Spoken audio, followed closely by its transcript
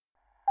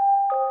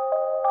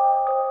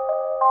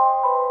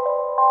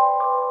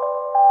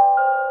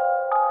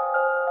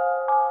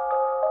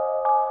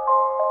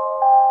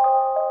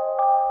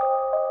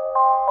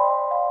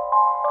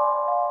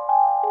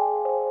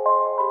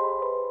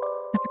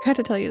forgot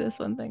to tell you this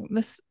one thing,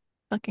 this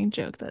fucking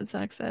joke that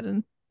Zach said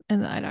in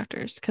the eye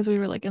doctors, because we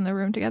were like in the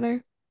room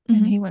together and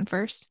Hmm. he went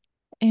first.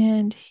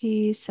 And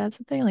he said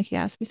something, like he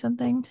asked me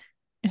something,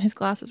 and his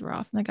glasses were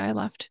off, and the guy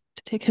left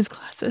to take his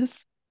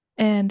glasses.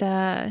 And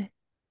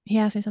he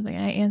asked me something,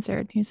 and I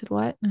answered. He said,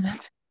 "What?" And I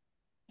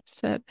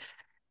said,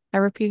 I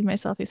repeated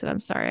myself. He said, "I'm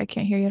sorry, I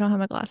can't hear you. I don't have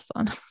my glasses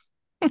on."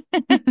 And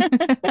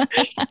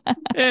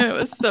it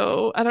was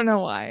so, I don't know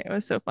why. It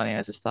was so funny.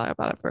 I just thought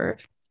about it for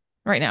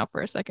right now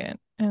for a second.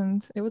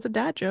 And it was a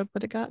dad joke,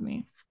 but it got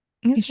me.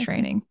 It's He's funny.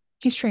 training.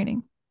 He's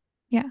training.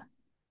 Yeah,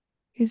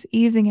 he's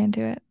easing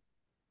into it.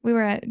 We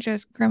were at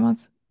Joe's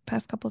grandma's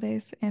past couple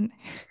days, and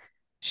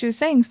she was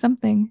saying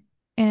something,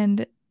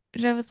 and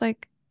Joe was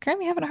like,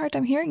 "Grandma, you having a hard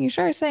time hearing? You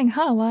sure are saying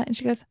huh a lot." And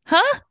she goes,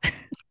 "Huh?"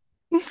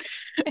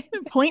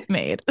 Point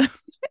made.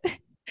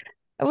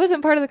 It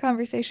wasn't part of the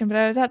conversation, but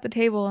I was at the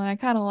table and I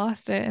kind of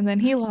lost it, and then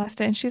he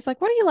lost it, and she's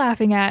like, "What are you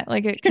laughing at?"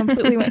 Like it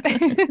completely went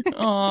went over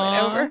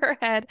Aw. her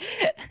head.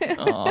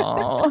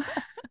 Aw.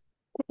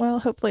 Well,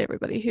 hopefully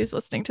everybody who's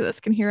listening to this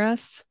can hear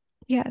us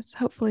Yes,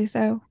 hopefully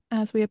so.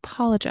 as we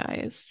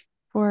apologize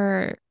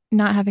for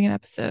not having an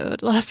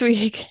episode last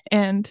week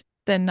and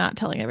then not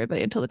telling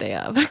everybody until the day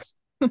of.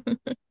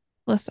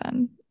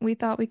 Listen, we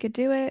thought we could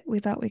do it. We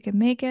thought we could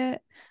make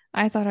it.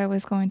 I thought I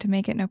was going to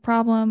make it no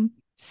problem.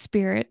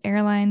 Spirit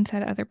Airlines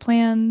had other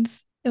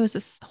plans. It was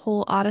this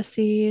whole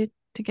odyssey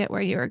to get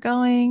where you were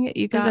going.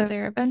 You It was got a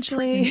there freaking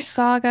eventually.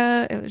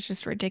 saga. It was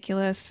just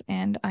ridiculous,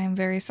 and I am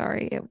very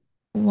sorry. It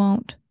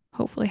won't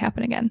hopefully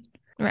happen again,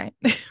 Right.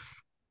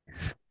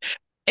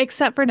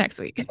 Except for next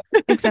week.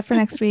 except for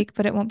next week,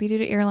 but it won't be due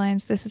to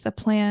airlines. This is a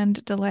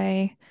planned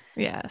delay.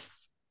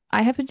 Yes.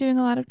 I have been doing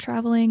a lot of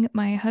traveling.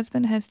 My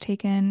husband has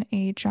taken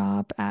a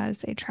job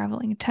as a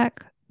traveling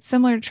tech,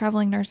 similar to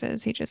traveling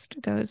nurses. He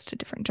just goes to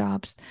different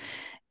jobs.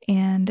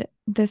 And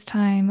this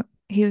time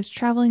he was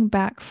traveling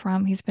back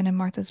from, he's been in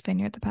Martha's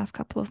Vineyard the past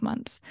couple of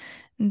months.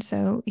 And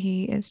so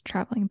he is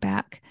traveling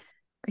back.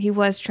 He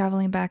was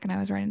traveling back, and I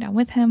was riding down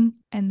with him.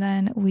 And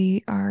then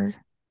we are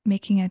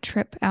making a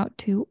trip out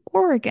to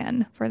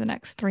Oregon for the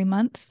next 3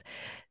 months.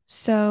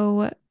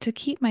 So, to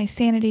keep my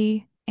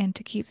sanity and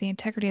to keep the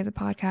integrity of the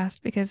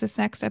podcast, because this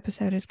next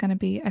episode is going to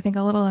be, I think,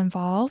 a little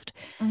involved,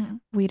 Mhm.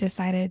 we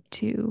decided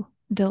to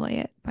delay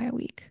it by a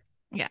week.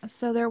 Yeah.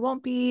 So there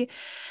won't be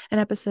an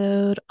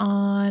episode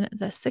on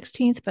the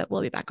 16th, but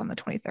we'll be back on the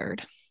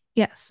 23rd.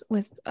 Yes,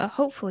 with a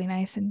hopefully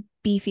nice and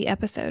beefy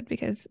episode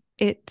because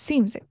it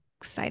seems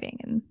exciting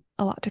and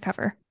a lot to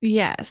cover.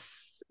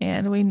 Yes.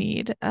 And we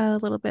need a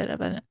little bit of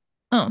an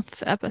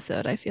oomph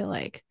episode, I feel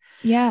like.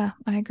 Yeah,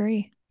 I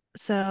agree.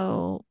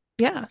 So,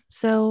 yeah.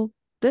 So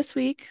this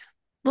week,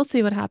 we'll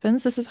see what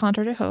happens. This is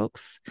Haunted or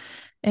Hoax.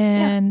 Yeah.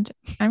 And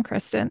I'm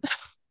Kristen.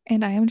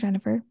 And I am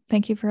Jennifer.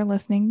 Thank you for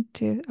listening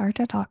to our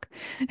TED Talk.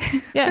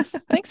 Yes.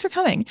 Thanks for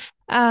coming.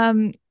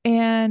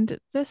 And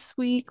this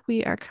week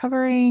we are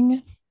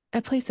covering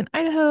a place in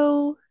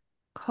Idaho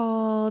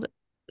called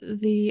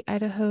the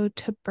Idaho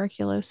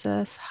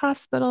Tuberculosis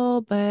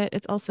Hospital, but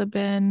it's also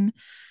been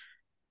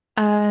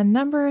a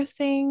number of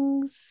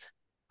things.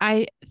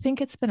 I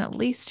think it's been at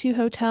least two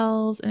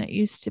hotels, and it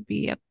used to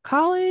be a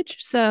college.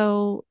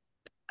 So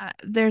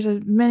there's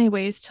many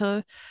ways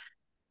to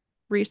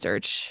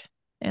research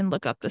and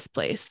look up this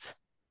place.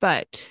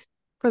 But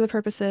for the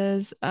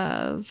purposes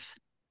of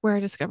where I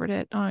discovered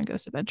it on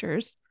Ghost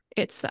Adventures,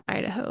 it's the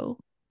Idaho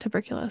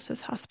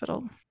Tuberculosis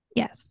Hospital.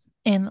 Yes.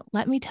 And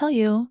let me tell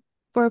you,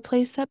 for a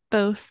place that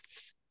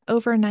boasts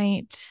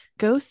overnight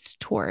ghost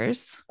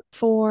tours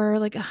for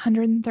like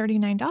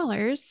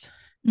 $139,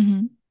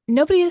 Hmm.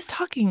 nobody is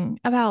talking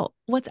about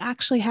what's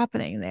actually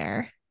happening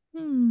there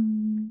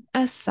Hmm.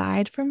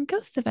 aside from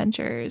Ghost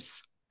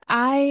Adventures.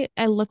 I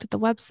looked at the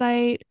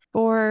website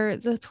for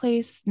the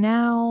place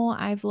now.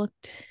 I've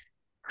looked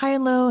high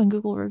and low in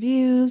Google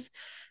reviews,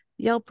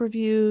 Yelp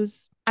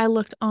reviews. I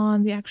looked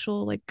on the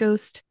actual like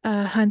Ghost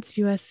Hunts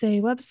USA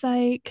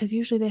website because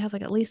usually they have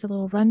like at least a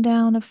little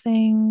rundown of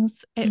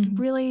things. It Hmm.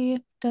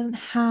 really doesn't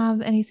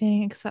have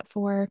anything except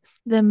for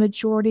the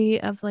majority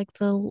of like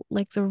the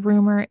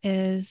rumor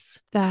is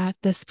that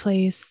this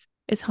place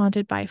is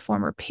haunted by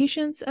former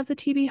patients of the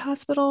TB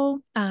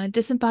hospital,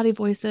 disembodied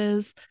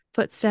voices,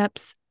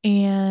 footsteps,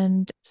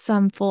 and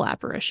some full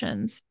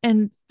apparitions.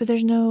 And but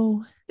there's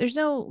no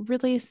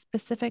really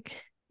specific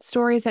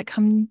stories that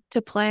come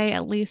to play,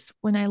 at least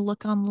when I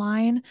look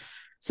online.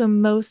 So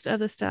most of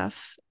the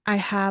stuff I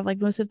have, like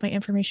most of my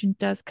information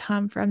does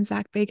come from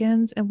Zach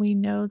Bagans, and we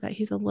know that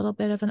he's a little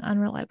bit of an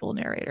unreliable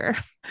narrator.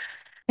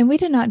 And we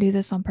did not do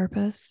this on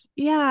purpose.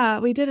 Yeah,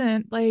 we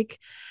didn't. Like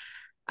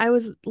I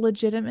was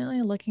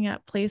legitimately looking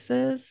at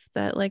places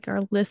that like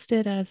are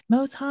listed as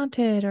most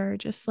haunted or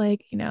just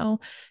like,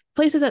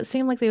 places that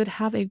seem like they would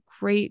have a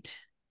great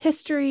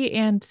history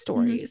and Hmm.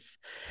 stories.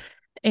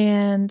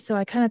 And so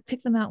I kind of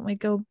pick them out when we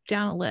go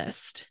down a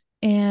list.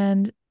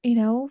 And,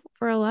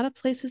 for a lot of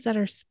places that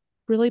are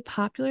really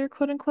popular,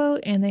 quote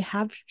unquote, and they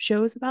have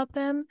shows about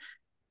them,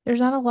 there's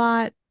not a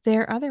lot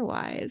there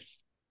otherwise.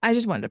 I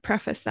just wanted to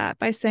preface that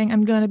by saying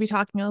I'm going to be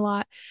talking a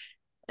lot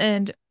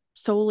and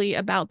solely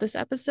about this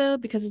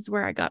episode because it's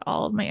where I got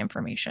all of my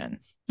information.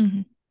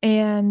 Hmm.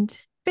 And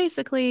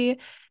basically,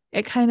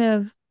 it kind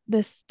of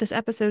this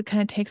episode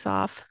kind of takes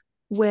off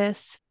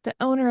with the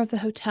owner of the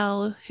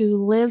hotel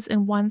who lives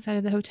in one side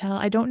of the hotel.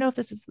 I don't know if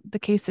this is the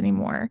case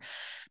anymore,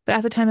 but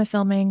at the time of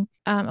filming,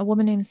 a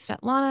woman named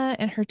Svetlana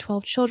and her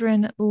 12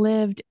 children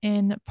lived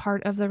in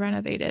part of the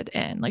renovated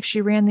inn. Like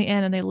she ran the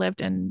inn and they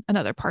lived in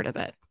another part of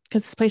it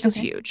because this place is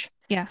Okay. huge.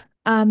 Yeah.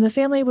 The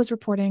family was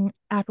reporting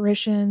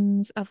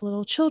apparitions of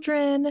little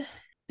children.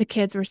 The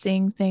kids were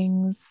seeing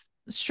things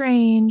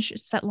strange.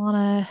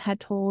 Svetlana had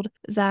told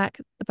Zach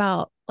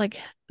about like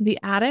the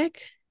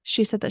attic.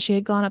 She said that she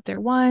had gone up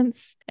there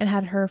once and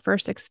had her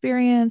first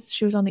experience.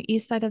 She was on the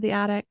east side of the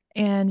attic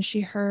and she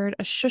heard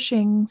a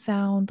shushing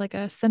sound, like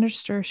a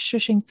sinister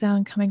shushing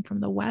sound coming from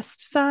the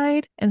west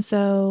side. And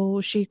so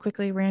she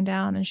quickly ran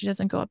down and she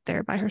doesn't go up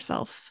there by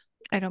herself.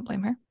 I don't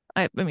blame her.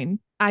 I mean,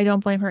 I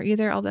don't blame her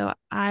either, although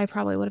I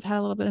probably would have had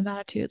a little bit of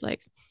attitude like,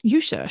 you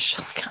shush.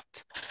 Like,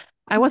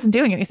 I wasn't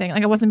doing anything.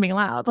 Like, I wasn't being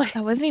loud. Like,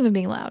 I wasn't even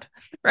being loud.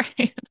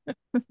 right.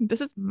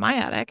 This is my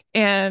attic,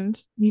 and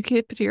you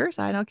keep it to your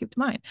side, I'll keep to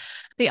mine.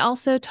 They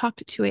also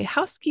talked to a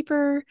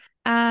housekeeper,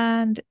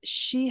 and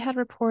she had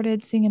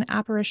reported seeing an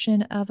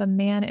apparition of a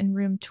man in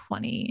room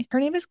 20. Her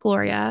name is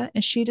Gloria,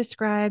 and she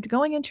described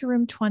going into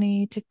room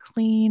 20 to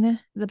clean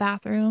the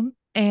bathroom.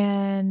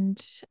 And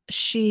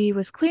she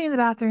was cleaning the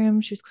bathroom,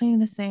 she was cleaning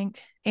the sink,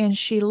 and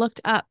she looked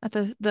up at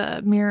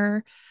the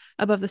mirror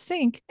above the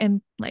sink and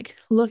like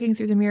looking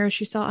through the mirror,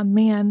 she saw a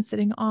man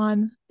sitting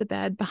on the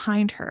bed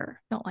behind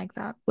her, Don't like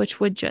that. which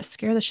would just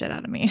scare the shit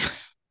out of me.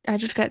 I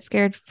just got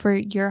scared for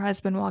your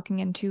husband walking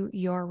into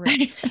your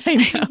room.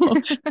 I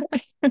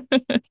know.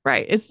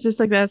 Right. It's just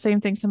like that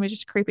same thing. Somebody's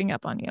just creeping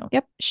up on you.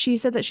 Yep. She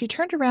said that she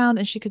turned around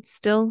and she could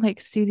still like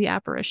see the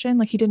apparition.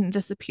 Like he didn't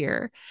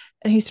disappear.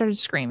 And he started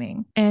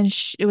screaming. And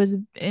he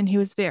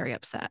was very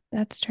upset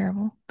That's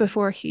terrible.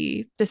 before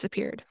he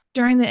disappeared.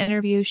 During the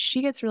interview,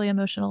 she gets really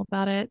emotional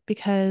about it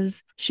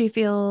because she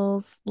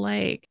feels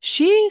like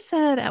she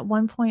said at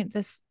one point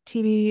this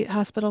TB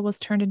hospital was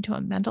turned into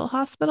a mental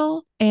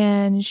hospital.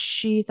 And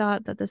she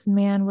thought that this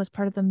man was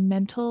part of the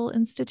mental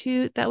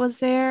institute that was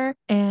there.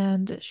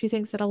 And she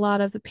thinks that a lot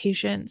of the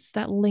patients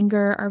that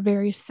linger are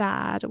very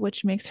sad,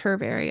 which makes her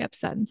very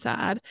upset and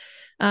sad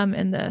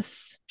in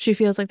this. She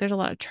feels like there's a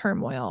lot of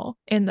turmoil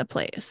in the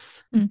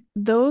place. Mm.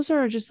 Those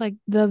are just like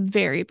the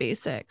very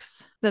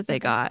basics that they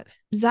got.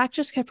 Zach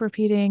just kept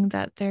repeating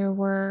that there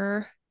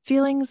were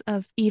feelings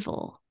of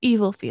evil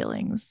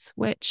feelings,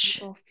 which,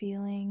 Evil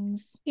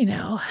feelings. you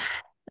know,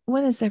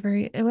 when does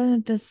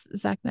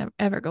Zach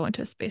ever go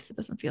into a space that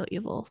doesn't feel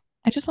evil?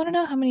 I just want to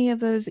know how many of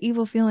those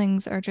evil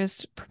feelings are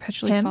just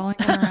perpetually Him? following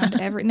him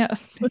around no,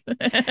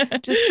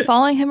 just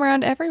following him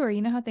around everywhere.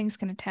 You know how things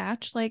can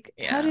attach? Like,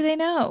 how Yeah. do they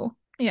know?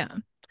 Yeah.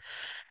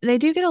 They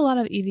do get a lot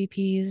of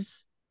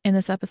EVPs in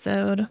this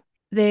episode.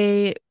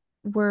 They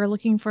were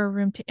looking for a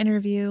room to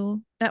interview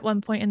at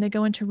one point and they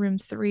go into room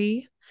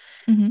 3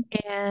 Mm-hmm.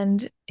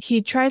 and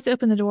he tries to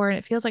open the door and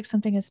it feels like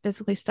something is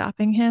physically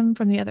stopping him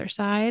from the other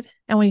side.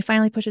 And when he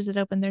finally pushes it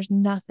open, there's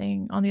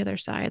nothing on the other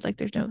side. Like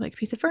there's no like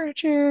piece of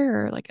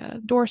furniture or like a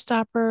door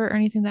stopper or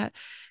anything that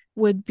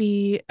would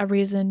be a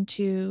reason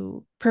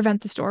to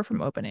prevent the store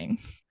from opening.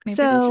 Maybe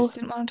they So just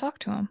didn't want to talk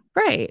to him.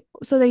 right.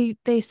 So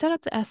they set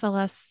up the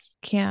SLS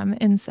cam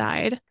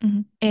inside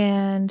Mm-hmm.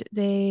 and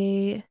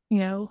they,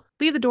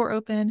 leave the door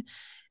open.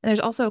 And there's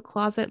also a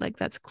closet like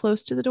that's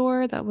close to the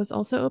door that was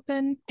also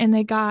open. And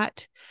they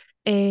got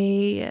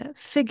a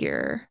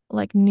figure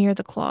like near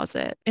the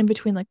closet, in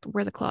between like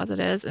where the closet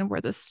is and where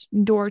this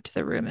door to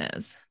the room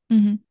is.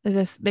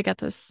 Mm-hmm. They got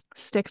this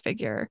stick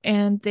figure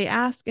and they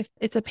ask if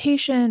it's a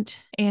patient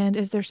and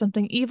is there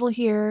something evil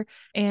here?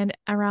 And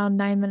around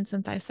 9 minutes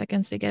and 5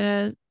 seconds, they get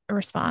a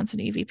response, an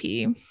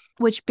EVP,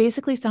 which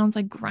basically sounds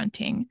like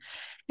grunting.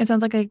 It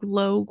sounds like a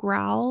low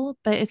growl,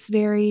 but it's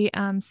very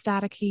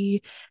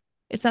staticky.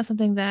 It's not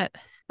something that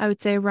I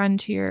would say run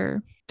to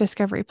your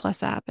Discovery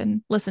Plus app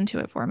and listen to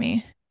it for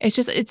me.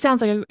 It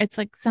sounds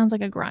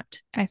like a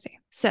grunt. I see.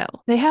 So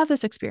they have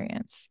this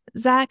experience.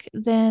 Zach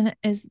then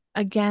is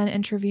again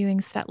interviewing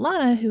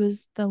Svetlana, who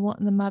is the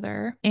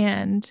mother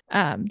and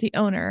the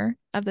owner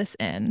of this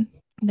inn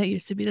that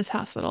used to be this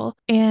hospital.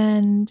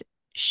 And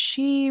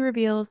she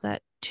reveals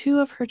that 2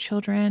 of her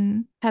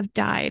children have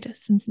died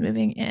since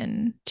moving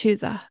in to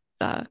the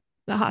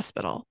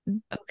hospital.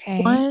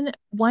 Okay.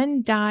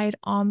 One died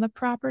on the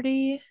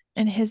property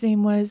and his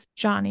name was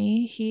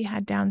Johnny. He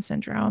had Down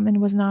syndrome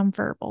and was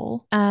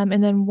nonverbal.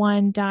 And then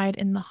one died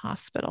in the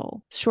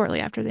hospital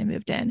shortly after they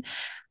moved in.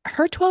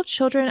 Her 12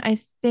 children, I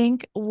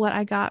think what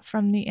I got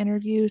from the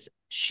interviews,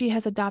 she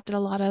has adopted a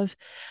lot of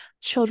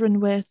children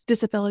with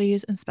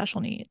disabilities and special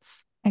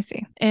needs. I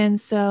see.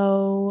 And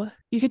so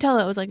you could tell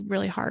it was like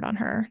really hard on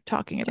her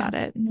talking Yeah. about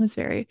it. And it was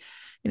very,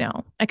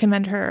 I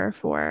commend her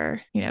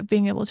for,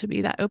 being able to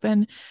be that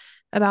open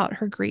about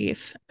her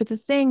grief. But the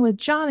thing with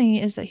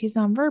Johnny is that he's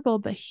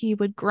nonverbal, but he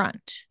would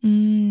grunt.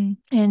 Mm.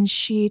 And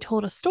she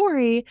told a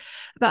story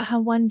about how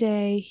one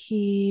day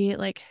he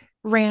like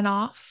ran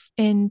off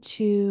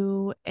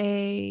into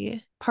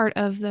a part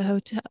of the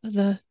hotel,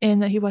 the inn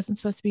that he wasn't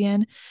supposed to be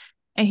in,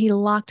 and he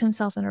locked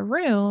himself in a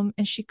room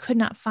and she could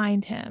not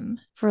find him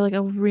for like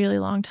a really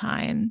long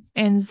time.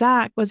 And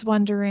Zach was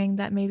wondering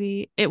that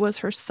maybe it was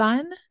her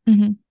son.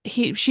 Hmm.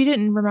 She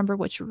didn't remember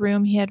which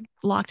room he had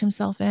locked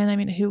himself in. I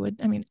mean, who would,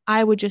 I mean,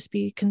 I would just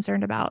be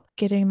concerned about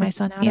getting my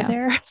son out of Yeah.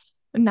 there.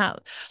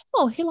 Not,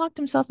 oh, he locked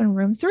himself in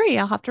room 3.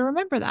 I'll have to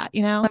remember that,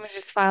 you know? Let me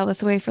just file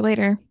this away for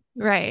later.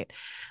 Right.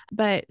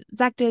 But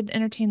Zach did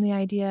entertain the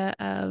idea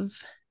of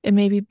it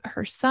may be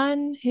her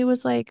son who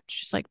was like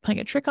just like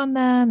playing a trick on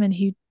them and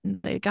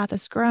they got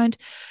this grunt.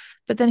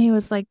 But then he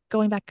was like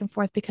going back and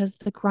forth because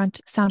the grunt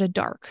sounded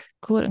dark,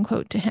 quote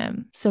unquote, to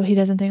him. So he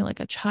doesn't think like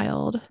a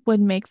child would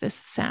make this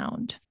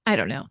sound. I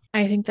don't know.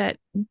 I think that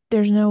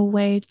there's no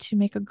way to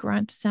make a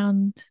grunt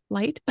sound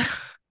light,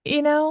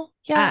 you know?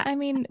 Yeah, I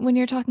mean, when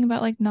you're talking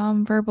about like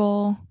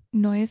nonverbal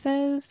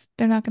noises,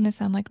 they're not going to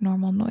sound like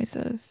normal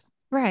noises.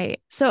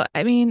 Right. So,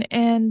 I mean,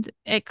 and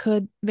it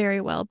could very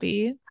well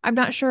be. I'm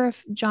not sure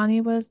if Johnny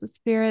was the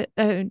spirit,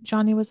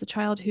 Johnny was the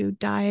child who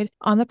died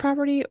on the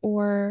property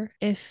or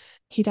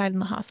if he died in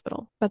the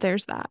hospital, but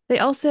there's that. They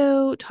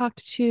also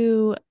talked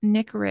to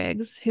Nick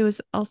Riggs, who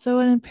is also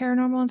a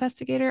paranormal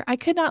investigator. I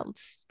could not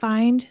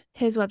find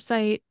his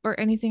website or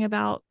anything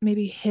about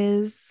maybe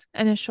his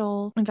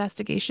initial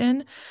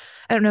investigation.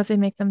 I don't know if they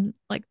make them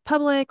like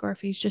public or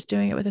if he's just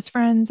doing it with his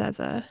friends as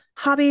a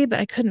hobby,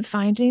 but I couldn't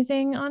find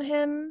anything on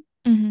him.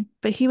 Hmm.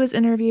 But he was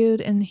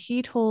interviewed and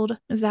he told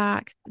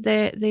Zach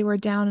that they were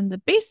down in the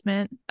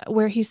basement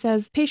where he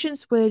says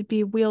patients would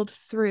be wheeled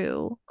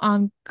through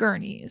on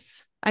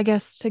gurneys. I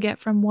guess to get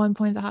from one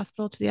point of the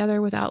hospital to the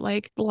other without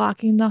like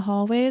blocking the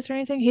hallways or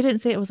anything. He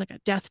didn't say it was like a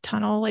death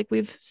tunnel like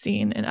we've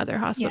seen in other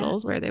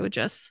hospitals Yes. where they would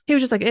just, he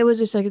was just like, it was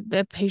just like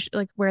the patient,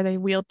 like where they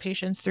wheeled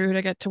patients through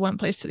to get to one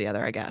place to the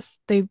other, I guess.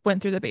 They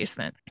went through the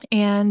basement.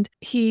 And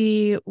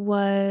he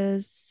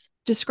was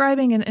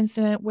describing an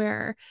incident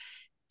where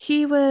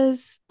he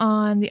was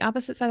on the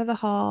opposite side of the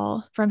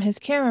hall from his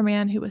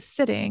cameraman who was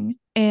sitting.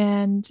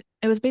 And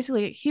it was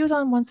basically, he was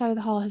on one side of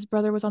the hall, his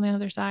brother was on the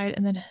other side.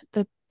 And then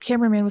the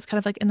cameraman was kind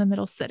of like in the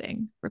middle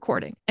sitting,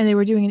 recording. And they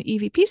were doing an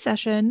EVP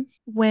session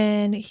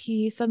when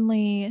he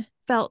suddenly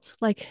felt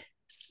like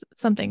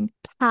something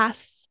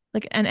pass,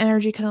 like an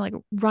energy kind of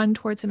like run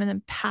towards him and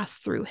then pass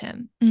through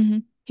him. Hmm.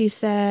 He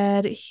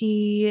said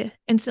he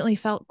instantly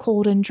felt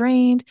cold and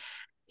drained.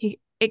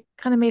 It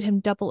kind of made him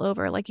double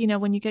over. Like, you know,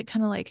 when you get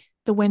kind of like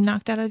the wind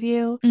knocked out of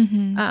you,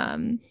 Hmm.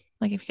 um,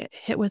 like if you get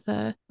hit with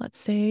a, let's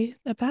say,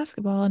 a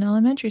basketball in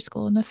elementary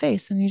school in the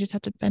face, and you just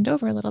have to bend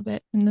over a little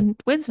bit, and then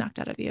wind's knocked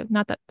out of you.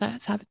 Not that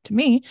that's happened to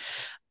me,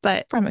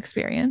 but from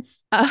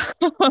experience,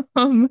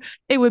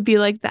 it would be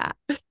like that.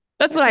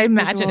 That's A what I good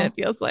imagine visual. it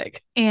feels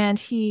like. And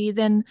he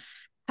then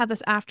had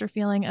this after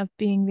feeling of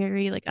being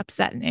very like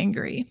upset and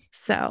angry.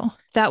 So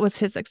that was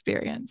his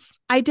experience.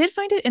 I did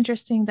find it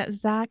interesting that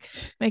Zach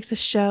makes a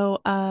show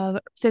of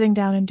sitting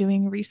down and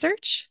doing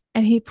research,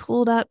 and he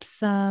pulled up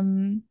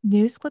some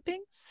news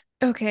clippings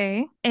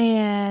Okay.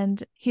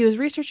 and he was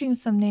researching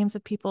some names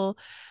of people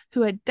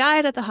who had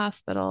died at the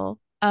hospital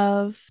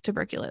of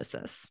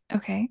tuberculosis.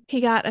 Okay.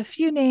 He got a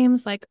few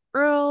names like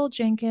Earl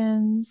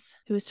Jenkins,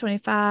 who was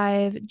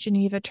 25,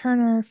 Geneva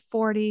Turner,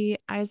 40,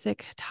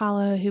 Isaac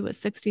Tala, who was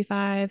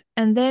 65.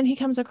 And then he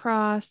comes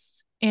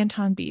across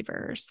Anton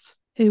Beavers,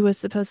 who was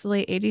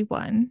supposedly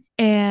 81.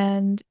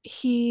 And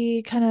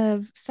he kind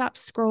of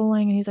stops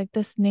scrolling and he's like,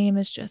 this name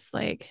is just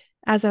like,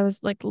 as I was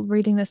like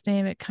reading this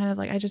name, it kind of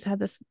like I just had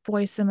this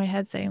voice in my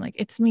head saying, like,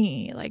 it's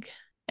me, like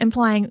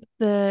implying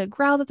the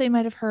growl that they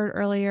might have heard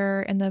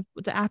earlier and the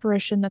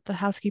apparition that the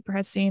housekeeper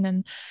had seen.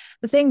 And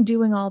the thing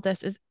doing all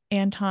this is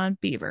Anton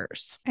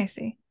Beavers. I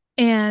see.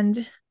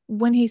 And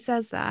when he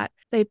says that,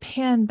 they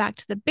pan back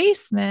to the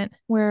basement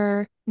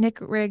where Nick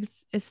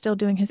Riggs is still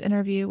doing his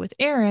interview with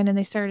Aaron, and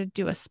they started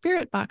to do a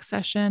spirit box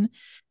session.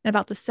 And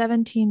about the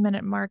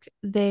 17-minute mark,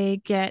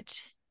 they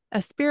get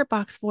a spirit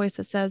box voice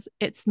that says,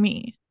 "It's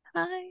me."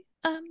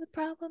 I'm the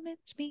problem.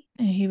 It's me.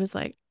 And he was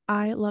like,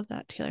 I love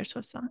that Taylor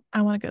Swift song.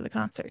 I want to go to the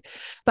concert.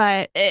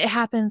 But it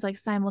happens like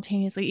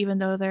simultaneously, even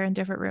though they're in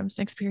different rooms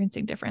and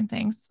experiencing different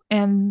things.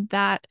 And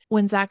that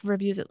when Zach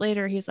reviews it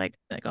later, he's like,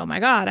 oh my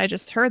God, I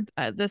just heard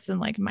this in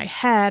like my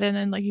head. And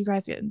then like you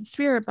guys get in the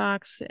spirit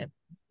box, it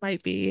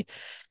might be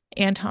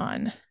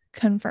Anton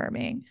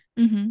confirming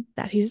Hmm.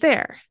 that he's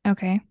there.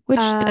 Okay. Which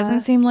doesn't Uh,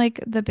 seem like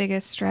the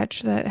biggest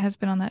stretch that has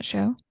been on that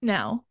show.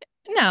 no,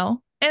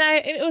 no. And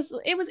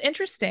it was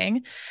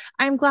interesting.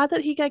 I'm glad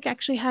that he like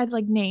actually had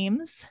like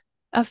names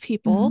of Hmm.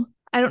 people.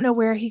 I don't know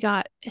where he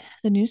got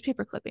the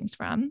newspaper clippings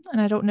from,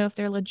 and I don't know if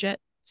they're legit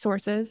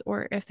sources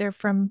or if they're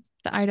from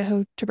the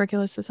Idaho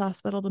Tuberculosis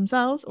Hospital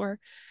themselves or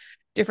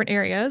different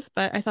areas,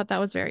 but I thought that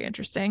was very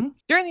interesting.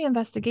 During the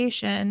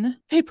investigation,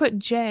 they put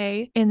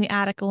Jay in the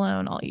attic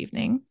alone all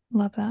evening.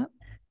 Love that.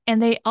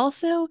 And they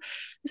also,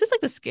 this is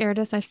like the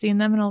scaredest I've seen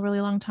them in a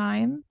really long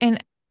time.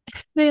 And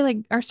they like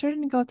are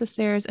starting to go up the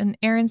stairs and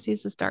Aaron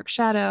sees this dark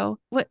shadow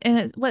what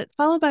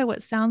followed by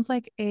what sounds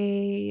like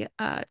a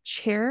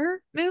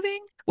chair moving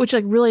which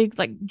like really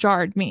like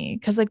jarred me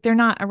because like they're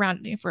not around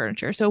any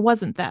furniture, so it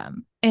wasn't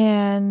them.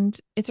 And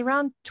it's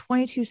around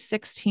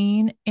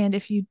 2216. And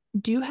if you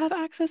do have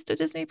access to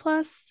Disney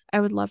Plus, I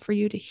would love for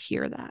you to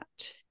hear that.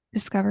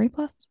 Discovery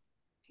Plus?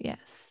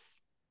 Yes.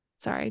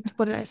 Sorry,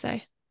 what did I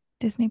say?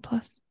 Disney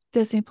Plus.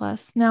 Disney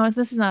Plus. No,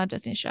 this is not a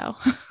Disney show.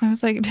 I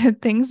was like,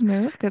 did things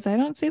move? Because I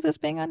don't see this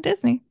being on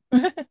Disney.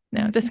 Let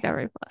No, me see.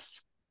 Discovery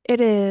Plus.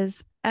 It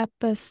is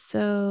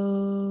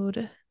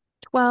episode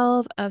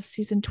 12 of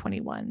season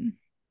 21.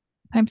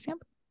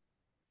 Timestamp?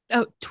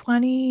 Oh,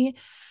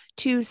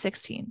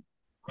 2216.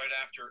 Right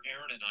after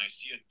Aaron and I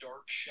see a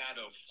dark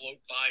shadow float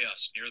by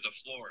us near the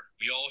floor,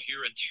 we all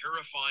hear a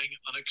terrifying,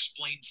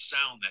 unexplained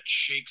sound that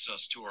shakes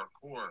us to our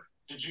core.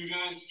 Did you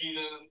guys see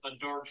a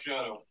dark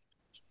shadow?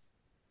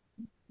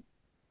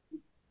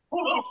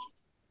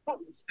 What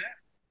was that?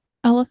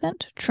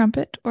 Elephant,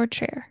 trumpet, or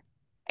chair?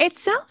 It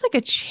sounds like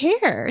a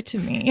chair to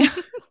me.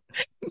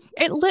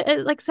 It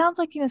like sounds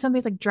like,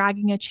 somebody's like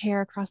dragging a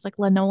chair across like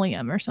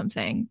linoleum or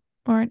something.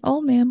 Or an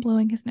old man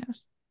blowing his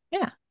nose?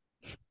 Yeah.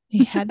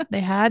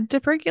 They had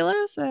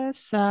tuberculosis.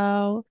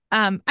 So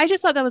I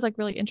just thought that was like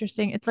really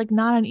interesting. It's like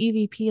not an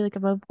EVP like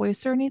of a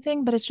voice or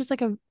anything, but it's just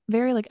like a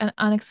very like an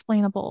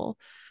unexplainable.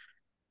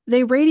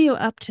 They radio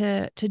up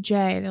to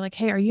Jay. They're like,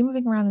 "Hey, are you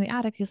moving around in the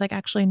attic?" He's like,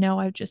 "Actually, no,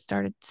 I've just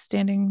started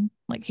standing."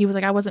 Like he was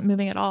like, "I wasn't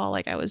moving at all.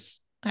 Like I was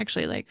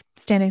actually like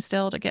standing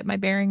still to get my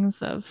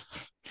bearings of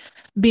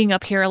being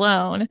up here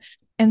alone."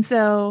 And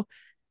so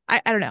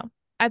I don't know.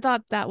 I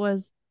thought that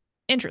was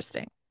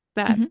interesting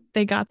that Mm-hmm.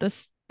 they got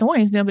this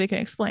noise nobody can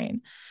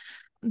explain.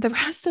 The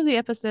rest of the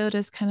episode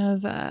is kind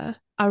of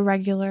a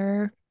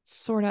regular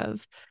sort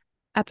of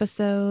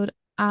episode.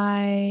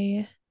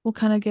 I will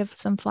kind of give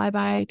some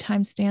flyby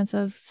timestamps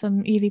of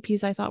some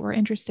EVPs I thought were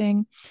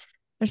interesting.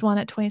 There's one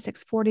at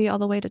 2640 all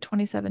the way to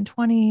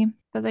 2720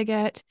 that they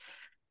get.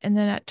 And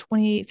then at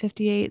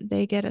 2858,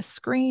 they get a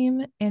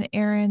scream, and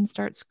Aaron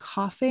starts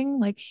coughing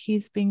like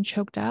he's being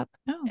choked up.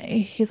 Oh.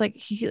 He's like,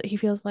 he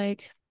feels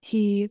like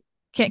he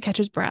can't catch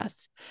his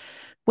breath,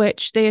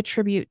 which they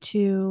attribute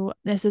to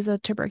this is a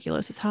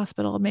tuberculosis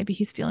hospital. Maybe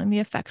he's feeling the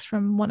effects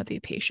from one of the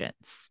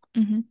patients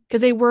Mm-hmm.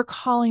 because they were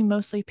calling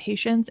mostly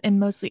patients and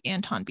mostly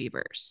Anton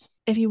Beavers.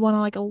 If you want to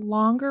like a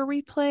longer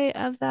replay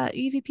of that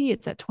EVP,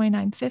 it's at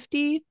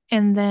 2950.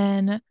 And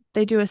then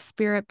they do a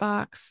spirit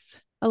box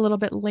a little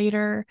bit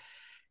later.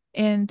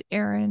 And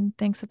Aaron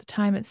thinks at the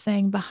time it's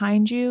saying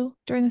behind you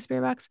during the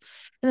spirit box.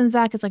 And then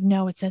Zach is like,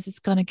 no, it says it's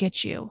going to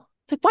get you.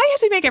 It's like, why do you have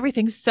to make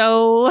everything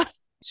so,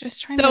 It's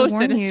just trying to so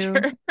warn you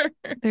sinister?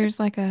 there's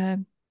like a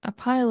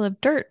pile of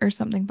dirt or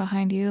something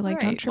behind you. Like,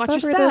 don't Right. trip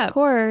Watch your over those step.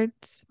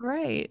 cords.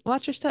 Right.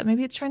 Watch your step.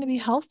 Maybe it's trying to be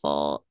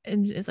helpful.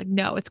 And it's like,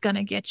 no, it's going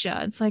to get you.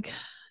 It's like,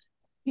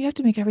 you have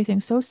to make everything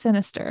so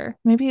sinister.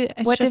 Maybe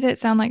it's What did just, it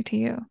sound like to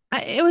you?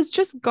 it was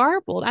just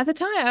garbled at the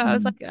time.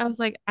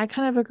 Mm, I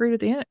kind of agreed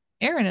with the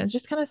Aaron. It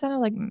just kind of sounded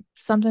like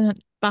something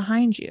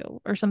behind you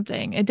or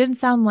something. It didn't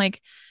sound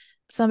like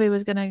somebody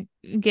was going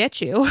to get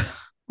you.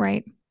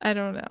 right. I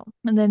don't know.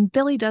 And then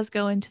Billy does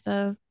go into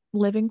the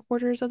living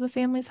quarters of the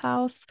family's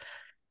house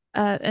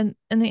and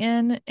in the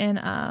inn,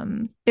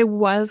 and it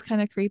was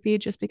kind of creepy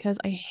just because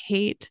I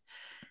hate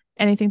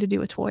anything to do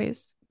with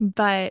toys.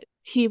 But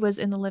he was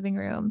in the living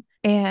room,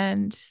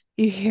 and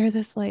you hear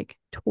this like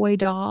toy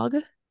dog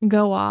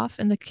go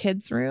off in the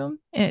kids' room,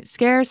 and it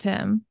scares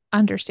him,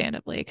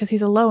 understandably, because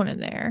he's alone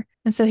in there.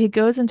 And so he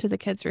goes into the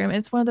kids' room, and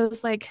it's one of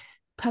those like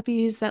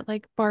puppies that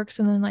like barks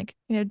and then like,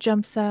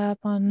 jumps up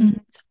on Mm-hmm.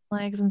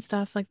 legs and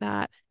stuff like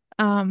that.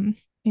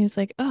 He was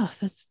like, oh,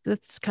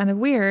 that's kind of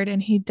weird.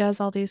 And he does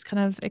all these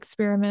kind of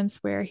experiments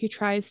where he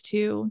tries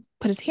to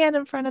put his hand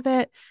in front of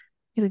it.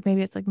 He's like,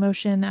 maybe it's like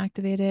motion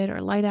activated or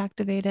light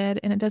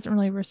activated, and it doesn't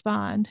really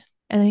respond.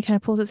 And then he kind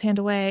of pulls his hand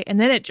away, and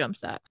then it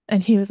jumps up.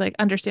 And he was like,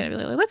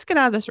 understandably, like, let's get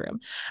out of this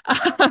room.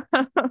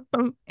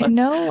 And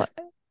let's,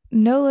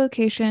 no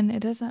location,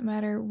 it does not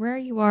matter where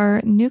you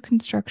are, new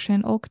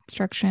construction, old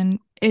construction,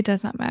 it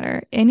does not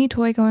matter. Any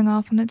toy going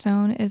off on its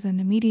own is an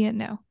immediate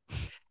no.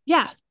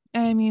 yeah.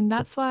 I mean,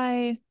 that's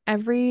why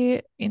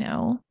every,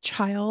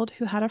 child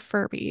who had a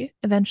Furby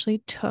eventually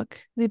took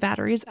the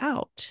batteries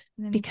out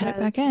And then you put it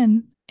back because,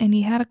 in and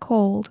he had a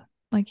cold,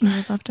 like you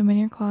had left him in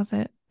your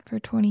closet for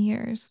 20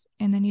 years.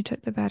 And then you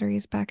took the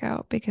batteries back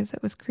out because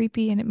it was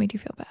creepy and it made you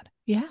feel bad.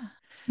 yeah.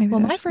 Maybe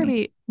Well, that was just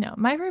me.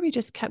 my Furby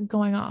just kept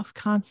going off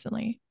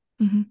constantly,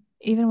 Hmm.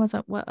 even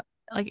wasn't what,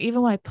 like,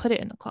 even when I put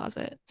it in the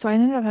closet. So I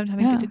ended up having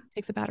to Yeah.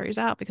 take the batteries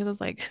out because I was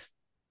like,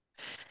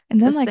 And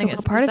then this like a thing little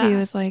is part of you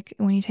is possessed. like,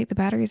 when you take the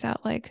batteries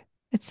out, like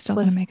it's still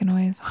What going to if, make a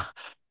noise.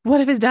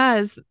 what if it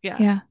does? Yeah.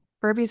 Yeah.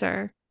 Furbies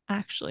are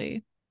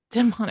actually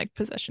demonic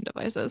possession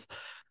devices.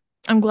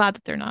 I'm glad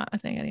that they're not a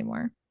thing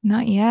anymore.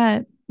 Not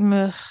yet.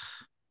 Ugh,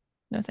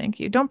 no, thank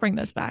you. Don't bring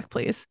those back,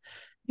 please.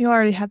 You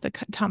already have the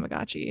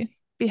Tamagotchi.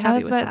 Be I happy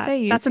was with about to that.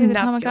 say, you That's see the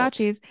enough guilt.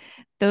 Tamagotchis.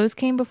 Those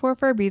came before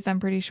Furbies, I'm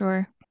pretty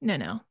sure. No,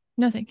 no,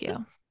 no, thank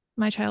you.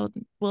 My child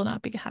will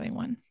not be having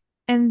one.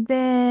 And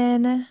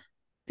then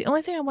the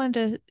only thing I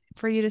wanted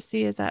for you to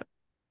see is at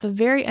the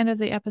very end of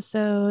the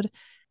episode,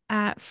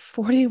 at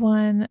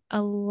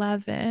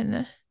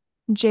 4111,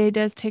 Jay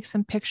does take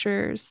some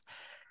pictures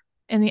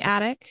in the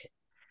attic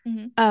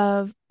Mhm.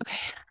 of, okay,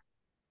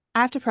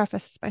 I have to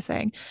preface this by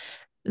saying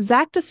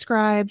Zach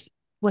describes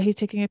what he's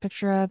taking a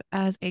picture of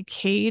as a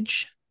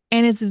cage,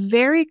 and it's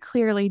very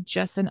clearly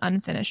just an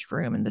unfinished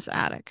room in this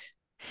attic.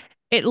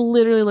 It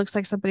literally looks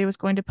like somebody was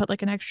going to put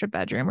like an extra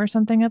bedroom or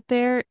something up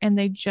there and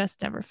they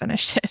just never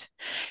finished it.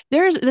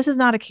 This is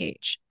not a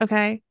cage,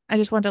 okay? I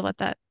just want to let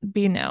that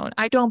be known.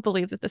 I don't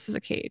believe that this is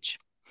a cage.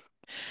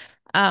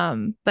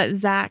 But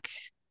Zach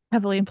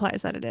heavily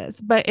implies that it is.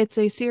 But it's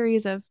a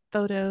series of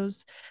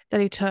photos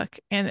that he took,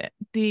 and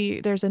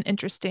there's an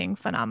interesting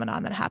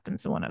phenomenon that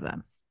happens in one of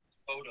them.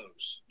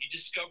 Photos. He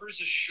discovers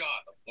a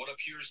shot of what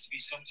appears to be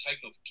some type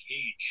of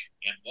cage,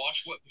 and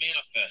watch what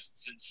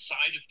manifests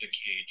inside of the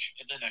cage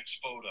in the next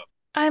photo.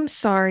 I'm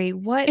sorry,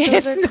 what? Those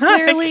It's are not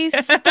clearly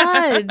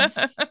studs.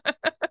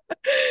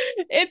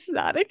 It's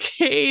not a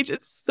cage.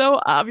 It's so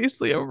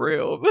obviously a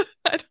room.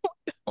 I don't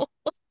know.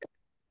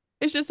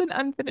 It's just an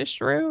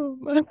unfinished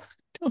room. I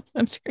don't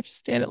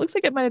understand. It looks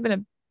like it might have been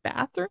a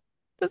bathroom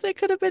that they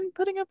could have been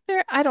putting up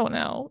there. I don't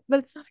know, but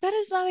it's not. That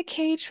is not a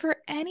cage for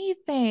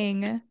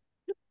anything.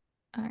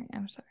 All right,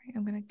 I'm sorry.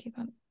 I'm gonna keep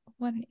on.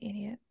 What an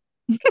idiot.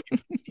 Here,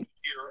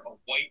 a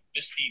white,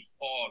 misty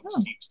fog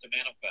seems to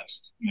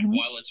manifest. And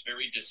while it's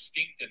very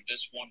distinct in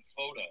this one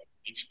photo,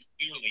 it's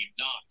clearly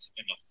not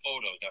in the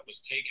photo that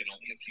was taken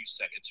only a few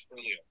seconds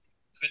earlier.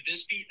 Could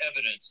this be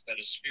evidence that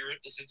a spirit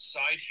is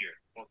inside here,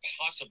 or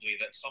possibly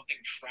that something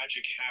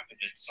tragic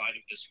happened inside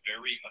of this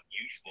very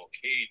unusual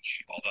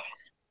cage?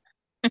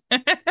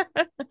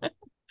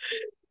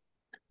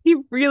 He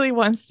really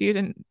wants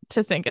you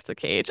to think it's a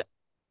cage.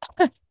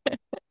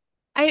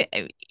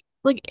 I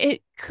like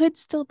it could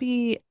still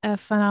be a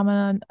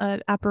phenomenon,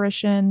 an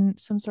apparition,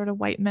 some sort of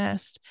white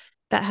mist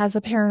that has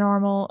a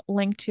paranormal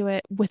link to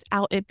it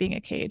without it being a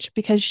cage,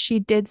 because she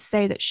did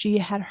say that she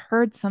had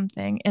heard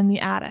something in the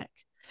attic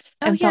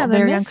Oh and yeah, felt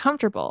very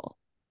uncomfortable.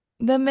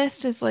 the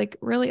mist is like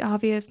really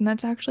obvious, and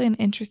that's actually an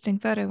interesting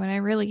photo. And I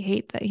really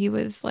hate that he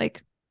was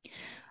like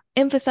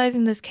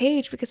emphasizing this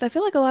cage, because I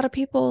feel like a lot of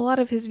people, a lot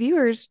of his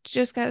viewers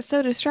just got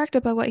so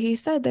distracted by what he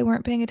said, they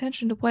weren't paying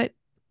attention to what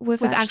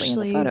was Was actually in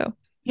the actually, photo.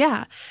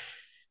 yeah.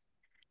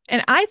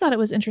 And I thought it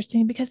was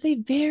interesting because they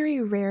very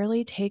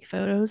rarely take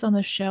photos on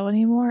the show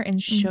anymore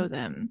and show Mhm.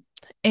 them.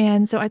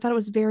 And so I thought it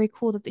was very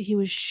cool that he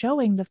was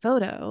showing the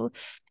photo.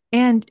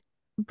 And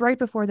right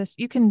before this,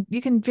 you can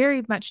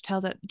very much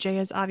tell that Jay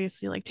is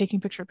obviously like taking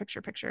picture.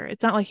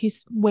 It's not like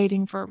he's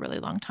waiting for a really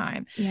long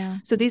time. Yeah.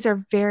 So these are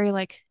very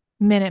like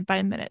minute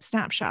by minute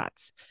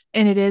snapshots.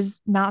 And it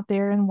is not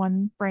there in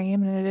one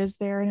frame and it is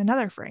there in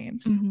another frame.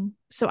 Mhm.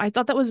 So I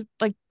thought that was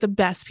like the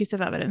best piece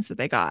of evidence that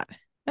they got.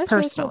 That's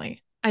really cool.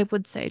 Personally, I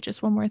would say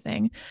just one more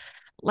thing.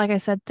 Like I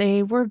said,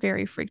 they were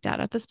very freaked out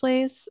at this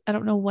place. I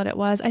don't know what it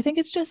was. I think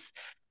it's just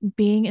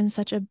being in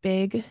such a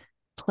big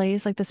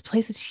place. Like this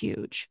place is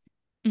huge.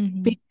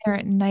 Mhm. Being there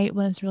at night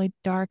when it's really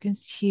dark and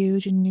it's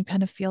huge and you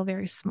kind of feel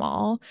very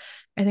small,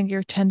 I think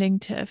you're tending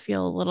to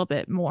feel a little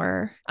bit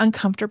more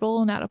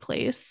uncomfortable and out of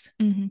place.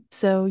 Mhm.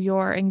 So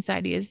your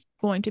anxiety is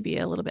going to be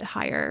a little bit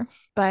higher.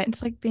 But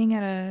It's like being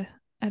at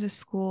a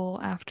school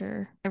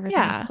after everything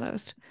is yeah,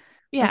 closed.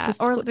 Like the yeah.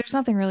 school, Or there's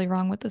nothing really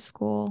wrong with the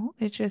school.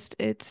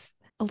 It's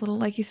a little,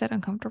 like you said,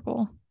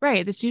 uncomfortable.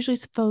 right. It's usually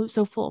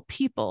so full of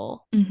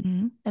people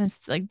Mm-hmm. and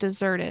it's like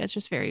deserted.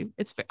 It's very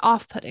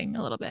off-putting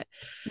a little bit.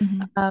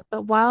 Mm-hmm.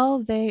 But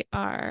while they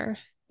are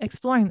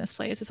exploring this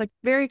place, it's like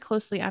very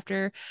closely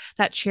after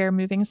that chair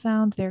moving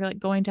sound, they're like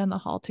going down the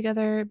hall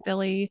together,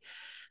 Billy,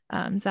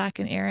 Zach,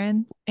 and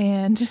Aaron.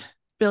 And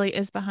Billy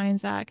is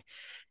behind Zach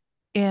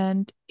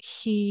and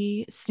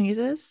he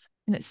sneezes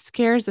and it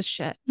scares the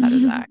shit out of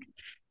Zach.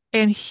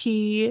 And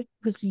he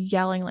was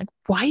yelling, like,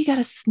 why you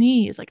gotta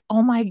sneeze? Like,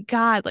 oh my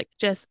God. Like,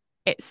 just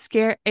it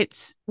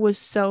was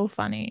so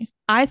funny.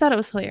 I thought it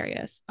was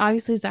hilarious.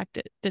 Obviously, Zach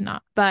did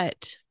not,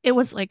 but it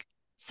was like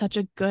such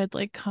a good,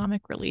 like,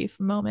 comic relief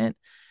moment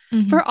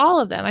Mm-hmm. for all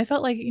of them. I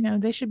felt like,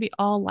 they should be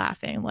all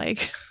laughing, like,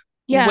 way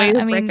Yeah, to I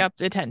break mean, up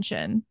the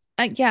tension.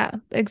 yeah,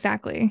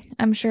 exactly.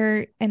 I'm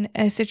sure in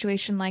a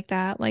situation like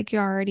that, like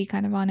you're already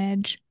kind of on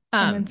edge,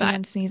 and then But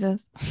someone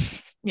sneezes.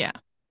 yeah.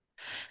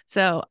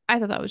 So I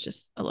thought that was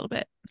just a little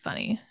bit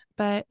funny.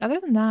 But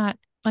other than that,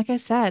 like I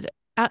said,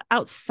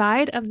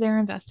 outside of their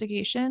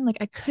investigation, like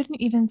I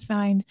couldn't even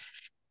find,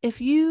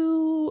 if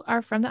you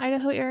are from the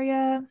Idaho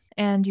area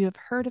and you have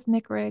heard of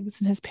Nick Riggs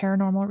and his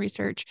paranormal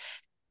research,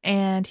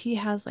 and he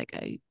has like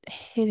a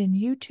hidden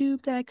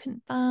YouTube that I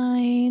couldn't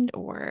find,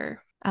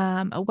 or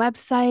a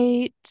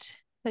website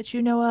that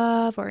you know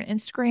of, or an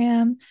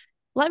Instagram,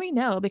 let me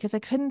know because I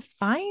couldn't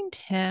find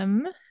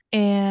him.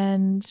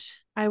 And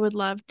I would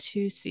love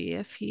to see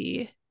if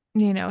he,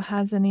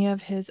 has any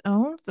of his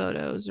own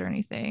photos or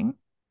anything.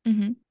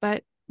 Mm-hmm.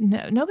 But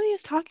no, nobody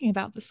is talking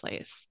about this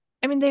place.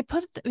 I mean, they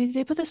put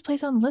this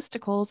place on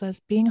listicles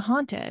as being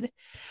haunted,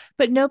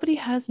 but nobody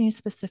has any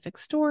specific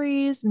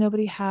stories.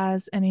 Nobody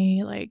has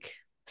any like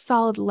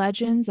solid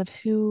legends of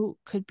who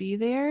could be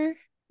there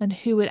and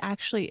who it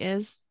actually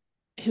is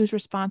who's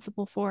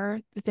responsible for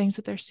the things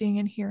that they're seeing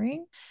and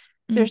hearing.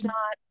 There's Mhm.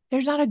 not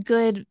there's not a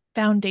good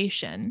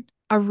foundation,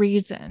 a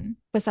reason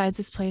besides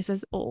this place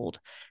is old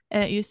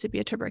and it used to be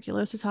a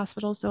tuberculosis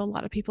hospital, so a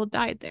lot of people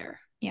died there.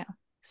 Yeah.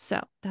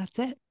 So that's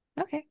it.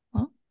 Okay.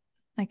 Well,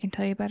 I can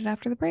tell you about it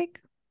after the break.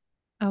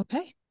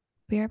 Okay.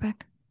 Be right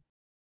back.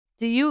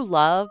 Do you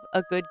love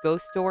a good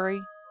ghost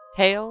story,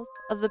 tales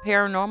of the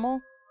paranormal,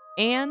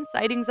 and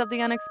sightings of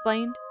the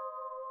unexplained?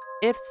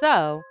 If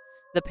so,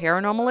 the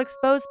Paranormal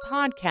Exposed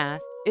podcast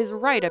is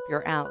right up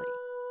your alley.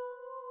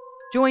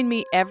 Join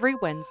me every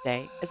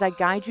Wednesday as I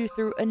guide you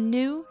through a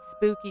new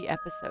spooky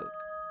episode.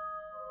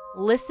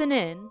 Listen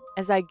in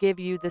as I give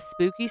you the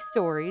spooky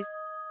stories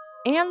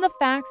and the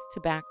facts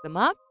to back them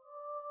up,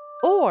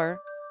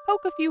 or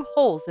poke a few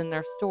holes in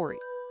their stories.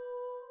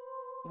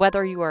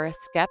 Whether you are a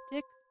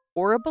skeptic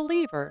or a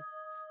believer,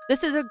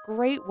 this is a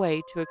great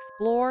way to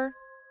explore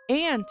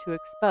and to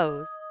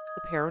expose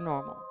the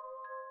paranormal.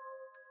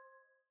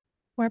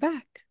 We're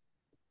back.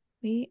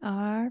 We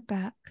are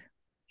back.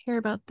 Hear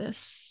about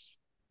this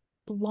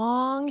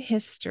long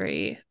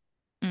history.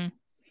 Mm.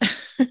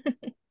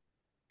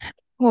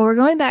 Well, we're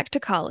going back to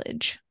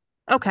college.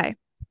 Okay.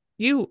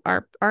 You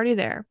are already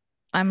there.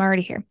 I'm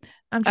already here.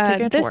 I'm just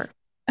taking a tour.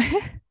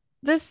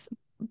 This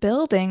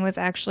building was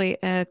actually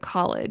a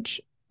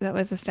college that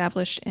was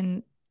established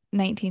in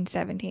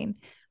 1917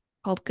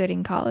 called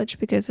Gooding College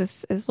because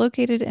this is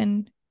located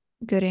in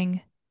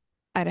Gooding,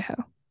 Idaho.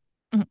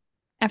 Mhm.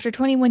 After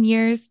 21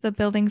 years, the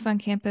buildings on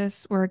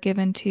campus were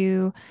given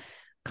to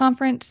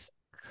conference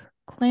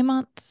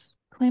claimants.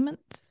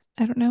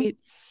 I don't know.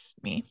 It's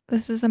me.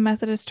 This is a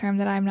Methodist term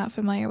that I'm not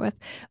familiar with.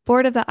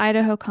 Board of the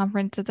Idaho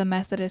Conference of the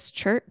Methodist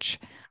Church.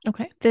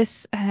 Okay.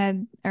 This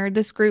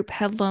group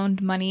had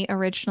loaned money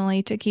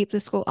originally to keep the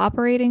school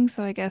operating.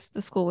 So I guess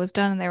the school was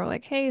done and they were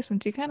like, hey,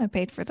 since you kind of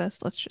paid for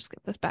this, let's just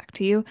give this back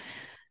to you.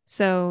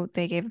 So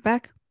they gave it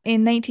back.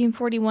 In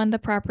 1941, the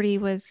property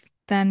was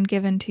then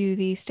given to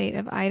the state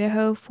of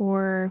Idaho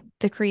for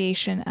the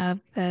creation of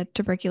the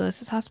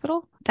tuberculosis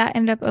hospital. That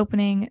ended up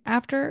opening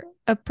after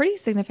a pretty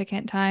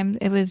significant time.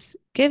 It was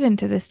given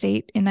to the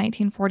state in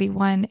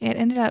 1941. It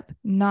ended up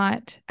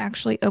not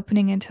actually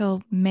opening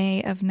until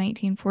May of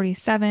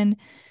 1947.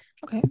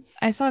 Okay.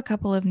 I saw a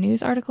couple of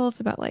news articles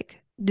about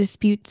like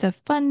disputes of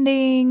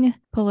funding,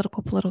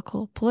 political, blah,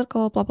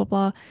 blah,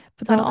 blah.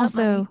 But then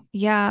also,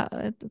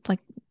 like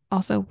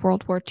also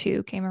World War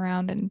II came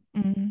around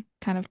and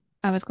kind of,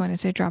 I was going to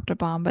say dropped a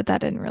bomb, but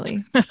that didn't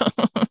really.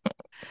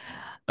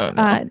 Oh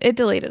no. It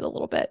delayed it a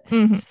little bit.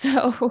 Mhm.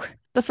 So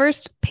the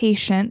first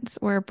patients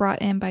were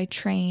brought in by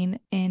train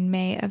in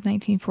May of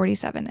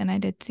 1947. And I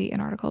did see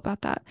an article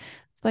about that.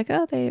 It's like,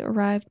 oh, they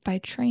arrived by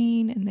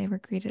train and they were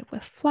greeted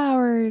with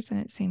flowers and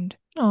it seemed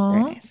very Aw.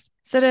 nice.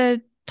 So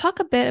to talk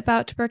a bit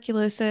about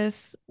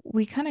tuberculosis,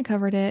 we kind of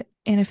covered it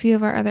in a few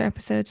of our other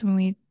episodes when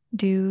we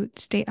do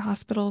state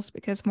hospitals,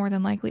 because more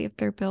than likely if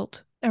they're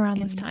built Around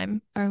this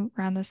time.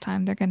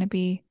 they're going to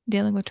be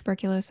dealing with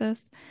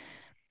tuberculosis.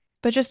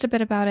 But just a bit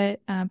about it.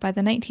 By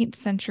the 19th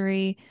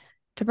century,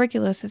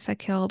 tuberculosis had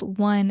killed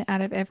 1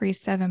 out of every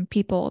 7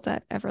 people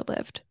that ever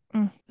lived.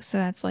 So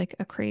that's like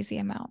a crazy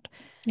amount.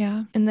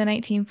 Yeah. In the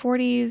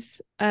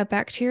 1940s, a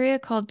bacteria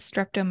called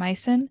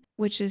streptomycin,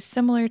 which is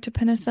similar to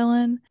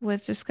penicillin,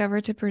 was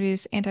discovered to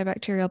produce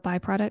antibacterial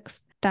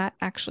byproducts that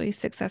actually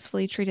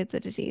successfully treated the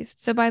disease.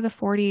 So by the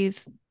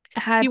 40s,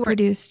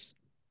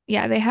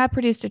 they had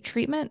produced a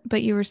treatment,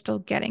 but you were still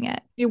getting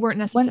it. You weren't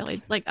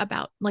necessarily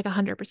about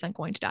 100%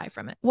 going to die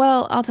from it.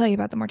 Well, I'll tell you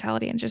about the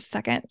mortality in just a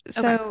second.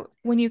 Okay. So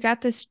when you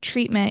got this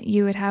treatment,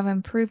 you would have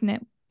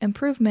improvement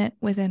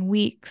within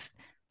weeks.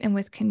 And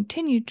with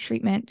continued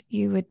treatment,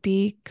 you would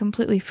be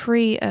completely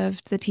free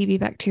of the TB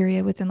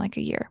bacteria within like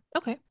a year.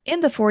 Okay.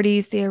 In the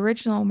 40s, the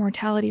original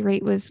mortality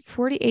rate was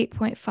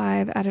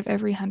 48.5 out of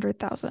every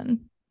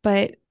 100,000.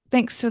 But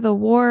thanks to the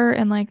war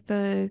and like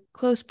the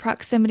close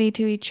proximity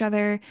to each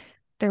other,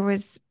 there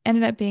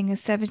ended up being a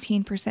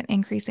 17%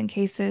 increase in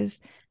cases.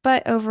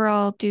 But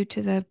overall, due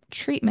to the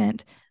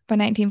treatment, by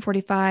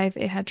 1945,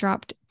 it had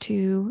dropped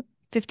to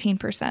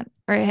 15%,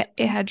 or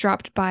it had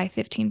dropped by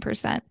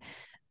 15%,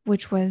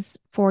 which was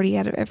 40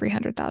 out of every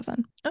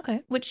 100,000.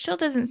 Okay. Which still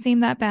doesn't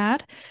seem that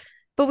bad.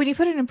 But when you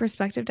put it in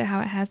perspective to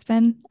how it has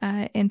been,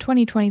 in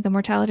 2020, the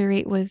mortality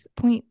rate was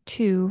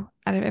 0.2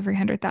 out of every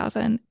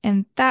 100,000.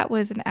 And that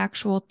was an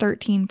actual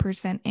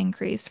 13%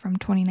 increase from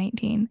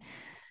 2019.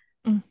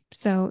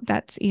 So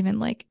that's even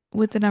like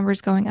with the numbers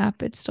going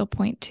up, it's still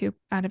 0.2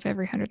 out of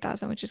every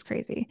 100,000, which is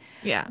crazy.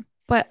 Yeah.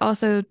 But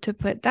also to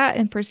put that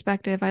in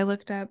perspective, I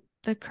looked up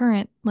the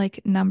current like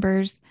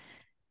numbers,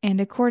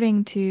 and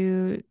according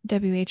to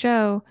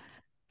WHO,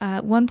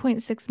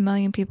 1.6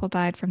 million people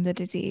died from the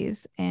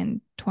disease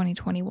in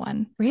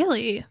 2021.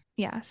 Really?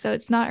 Yeah. So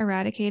it's not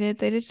eradicated.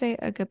 They did say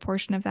a good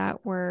portion of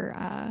that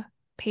were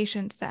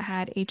patients that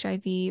had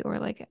HIV or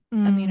like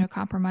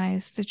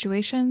immunocompromised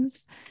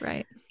situations.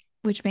 Right.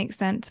 Which makes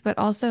sense. But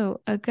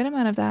also a good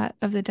amount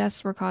of the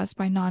deaths were caused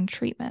by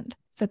non-treatment.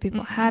 So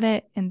people had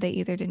it and they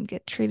either didn't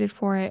get treated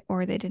for it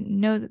or they didn't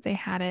know that they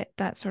had it,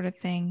 that sort of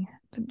thing.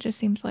 It just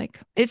seems like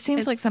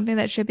something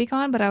It's, that should be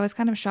gone, but I was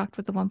kind of shocked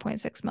with the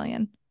 1.6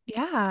 million.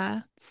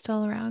 yeah,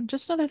 still around.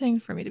 Just another thing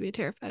for me to be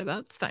terrified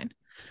about. It's fine.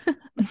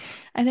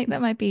 I think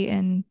that might be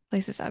in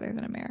places other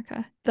than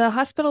America. The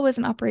hospital was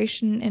in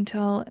operation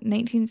until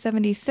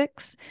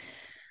 1976.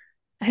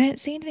 I didn't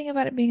see anything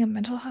about it being a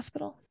mental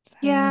hospital. So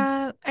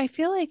Yeah, I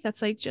feel like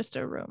that's like just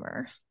a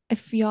rumor.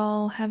 if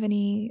y'all have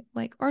any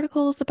like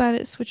articles about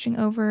it switching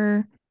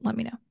over, let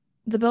me know.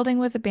 The building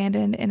was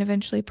abandoned and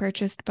eventually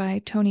purchased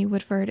by Tony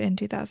Woodford in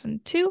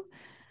 2002.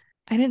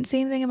 I didn't see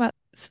anything about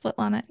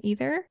Svetlana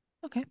either,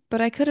 Okay.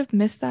 but I could have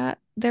missed that.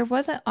 There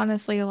wasn't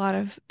honestly a lot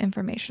of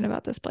information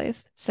about this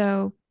place.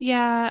 So,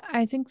 Yeah,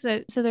 I think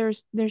that so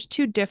there's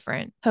two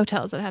different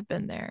hotels that have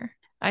been there,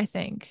 I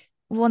think.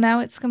 well, now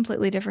it's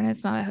completely different.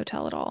 It's not a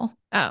hotel at all.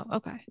 Oh,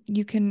 okay.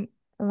 You can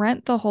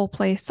rent the whole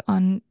place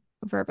on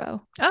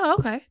Verbo. Oh,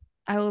 okay.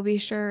 I will be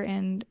sure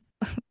and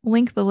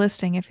link the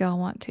listing if y'all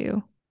want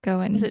to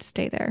go Is and it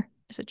stay there.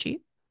 is it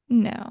cheap?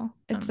 No,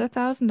 it's Um,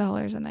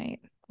 $1,000 a night.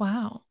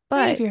 wow. I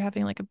mean, if But you're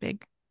having like a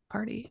big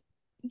party.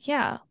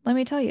 yeah, let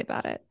me tell you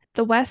about it.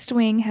 The West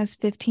Wing has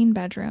 15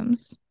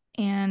 bedrooms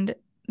and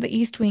the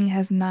East Wing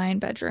has 9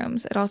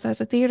 bedrooms. It also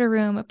has a theater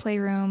room, a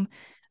playroom,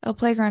 a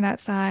playground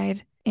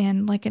outside,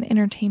 and like an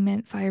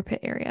entertainment fire pit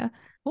area.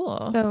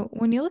 Cool. So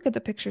when you look at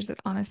the pictures, it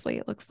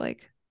looks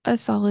like a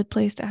solid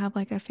place to have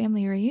like a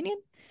family reunion.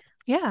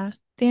 Yeah.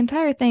 The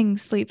entire thing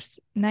sleeps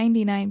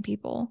 99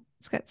 people.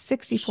 It's got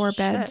 64 Shit.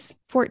 beds,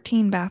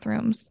 14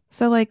 bathrooms.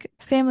 So like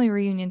family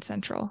reunion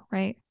central,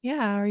 right?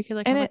 Yeah, or you could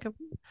like And have it, like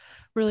a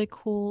really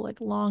cool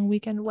like long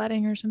weekend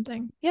wedding or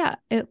something. yeah,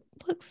 it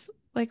looks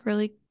like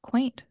really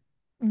quaint.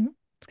 Hmm.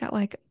 It's got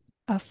like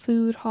a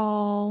food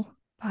hall,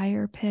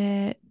 fire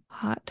pit,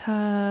 hot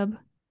tub.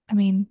 I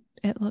mean,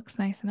 it looks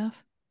nice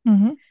enough.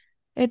 Hmm.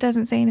 It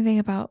doesn't say anything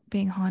about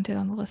being haunted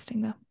on the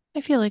listing though.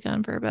 I feel like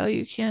on Verbo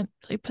you can't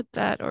really put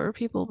that, or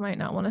people might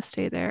not want to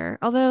stay there.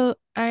 Although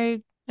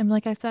I am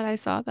like I said, I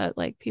saw that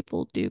like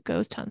people do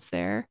ghost hunts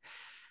there.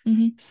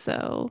 Hmm.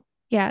 So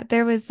Yeah,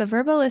 there was the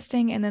Verbo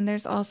listing, and then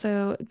there's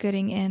also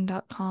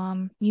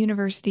goodinginn.com.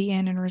 University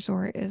Inn and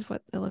Resort is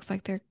what it looks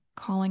like they're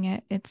calling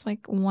it. It's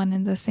like one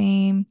and the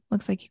same.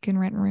 Looks like you can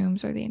rent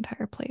rooms or the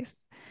entire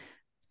place.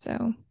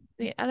 So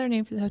the other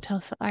name for the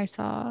hotel I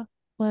saw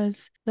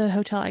was the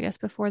hotel, I guess,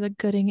 before the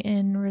Gooding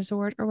Inn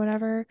Resort or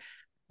whatever,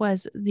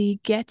 was the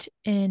Get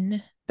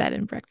In Bed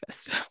and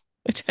Breakfast,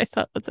 which I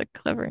thought was a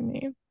clever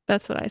name.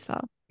 That's what I saw.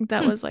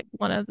 That hmm, was like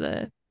one of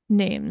the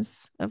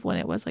names of when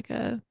it was like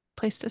a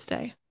place to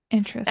stay. Uh,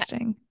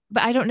 interesting.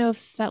 But I don't know if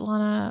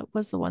Svetlana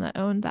was the one that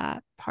owned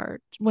that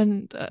part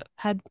when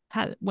had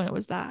when it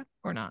was that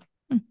or not.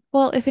 Hmm.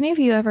 Well, if any of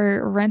you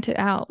ever rent it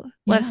out,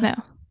 let us Yeah.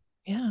 know.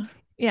 Yeah.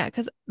 Yeah,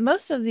 because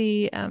most of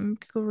the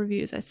Google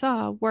reviews I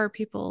saw were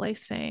people like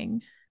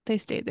saying they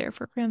stayed there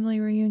for family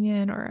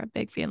reunion or a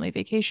big family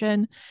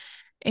vacation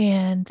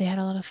and they had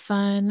a lot of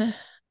fun.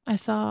 I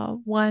saw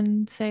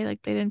one say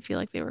like they didn't feel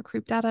like they were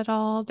creeped out at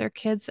all. Their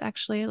kids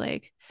actually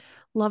like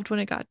loved when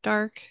it got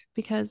dark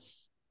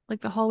because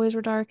like the hallways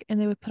were dark and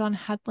they would put on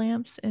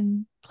headlamps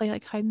and play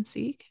like hide and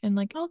seek and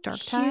like Oh, dark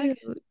tag,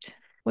 cute.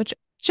 which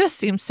just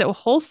seems so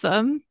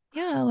wholesome.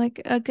 Yeah,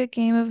 like a good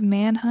game of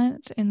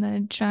Manhunt in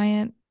the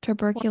giant What,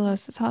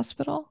 tuberculosis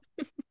hospital.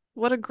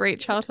 what a great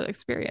Cute. childhood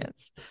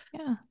experience.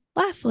 Yeah.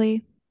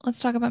 Lastly,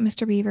 let's talk about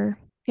Mr. Beaver.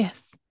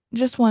 Yes.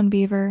 Just one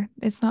beaver.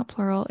 It's not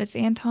plural. It's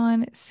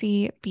Anton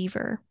C.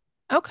 Beaver.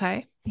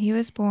 Okay. He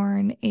was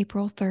born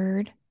April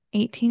 3rd,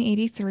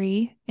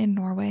 1883 in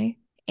Norway,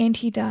 and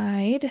he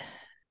died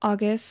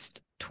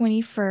August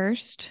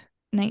 21st,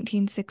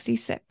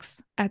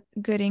 1966 at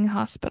Gooding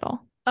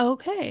Hospital.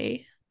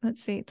 Okay.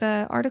 Let's see.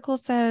 The article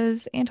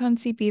says Anton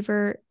C.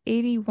 Beaver,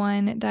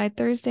 81, died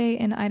Thursday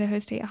in Idaho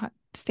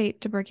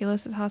State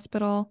Tuberculosis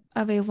Hospital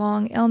of a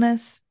long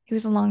illness. He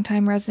was a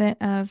longtime resident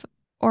of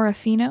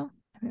Orofino.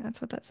 I think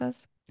that's what that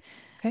says.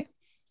 Okay.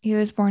 He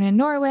was born in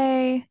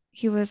Norway.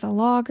 He was a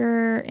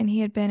logger and he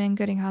had been in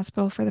Gooding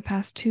Hospital for the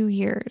past 2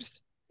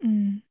 years.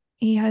 Mm.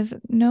 He has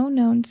no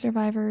known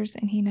survivors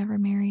and he never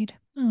married.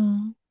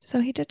 Oh,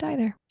 So he did die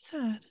there.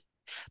 sad.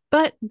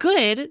 But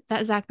good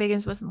that Zach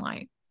Bagans wasn't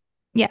lying.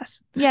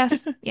 Yes,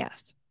 yes,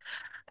 yes.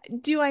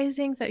 Do I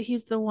think that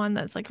he's the one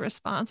that's like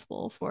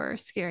responsible for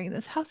scaring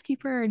this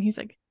housekeeper? And he's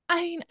like,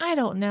 I mean, I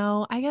don't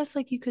know. I guess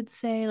like you could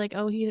say like,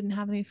 oh, he didn't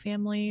have any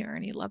family or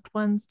any loved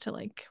ones to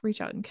like reach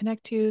out and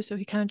connect to, so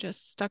he kind of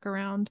just stuck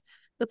around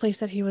the place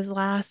that he was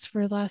last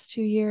for the last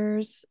 2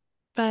 years.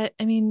 But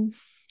I mean,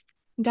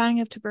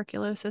 dying of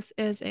tuberculosis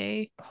is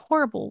a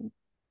horrible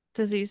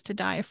disease to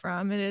die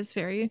from. It is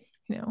very,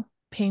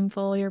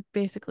 painful. You're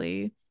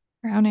basically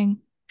Drowning.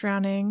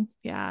 drowning.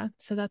 Yeah.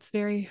 So that's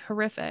very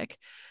horrific.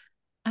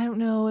 I don't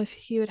know if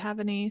he would have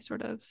any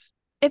sort of,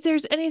 if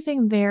there's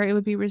anything there, it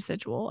would be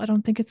residual. I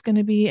don't think it's going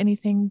to be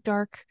anything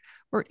dark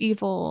or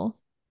evil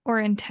Or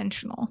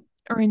intentional.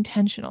 or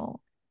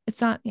intentional. It's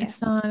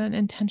Yes. not an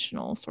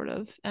intentional sort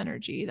of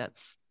energy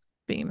that's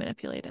being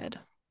manipulated.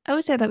 I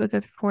would say that would go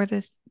for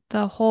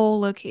the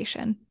whole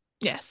location.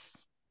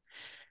 Yes.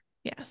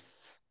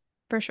 Yes.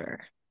 For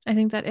sure. I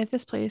think that if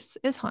this place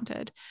is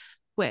haunted,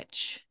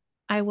 which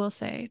I will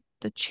say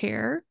the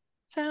chair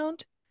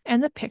sound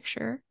and the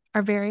picture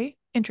are very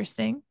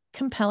interesting,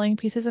 compelling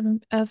pieces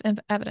of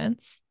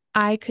evidence.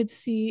 I could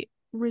see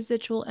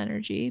residual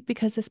energy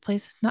because this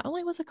place not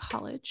only was a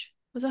college,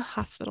 was a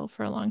hospital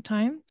for a long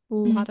time. A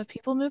Mhm. lot of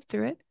people moved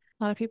through it.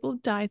 A lot of people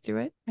died through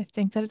it. I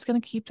think that it's going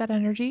to keep that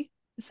energy,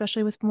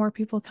 especially with more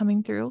people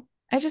coming through.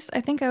 I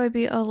think I would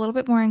be a little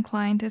bit more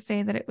inclined to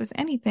say that it was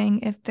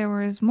anything if there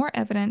was more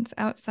evidence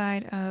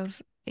outside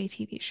of a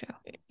TV show.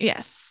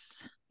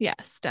 Yes.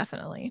 Yes,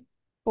 definitely.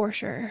 For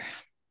sure.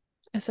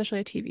 Especially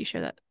a TV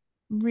show that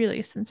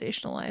really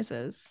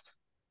sensationalizes,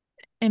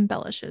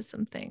 embellishes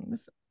some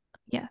things.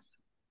 Yes.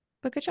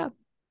 But good job.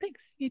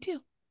 Thanks, you too.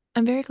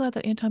 I'm very glad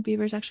that Anton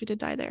Beavers actually did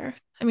die there.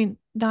 I mean,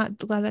 not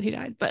glad that he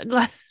died, but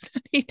glad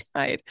that he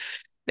died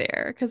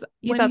there. Because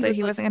You when thought he that was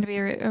he like, wasn't going to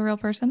be a real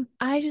person?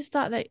 I just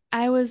thought that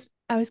I was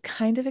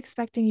kind of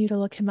expecting you to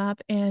look him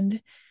up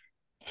and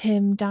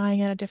him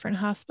dying at a different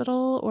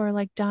hospital or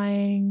like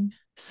dying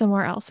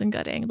somewhere else in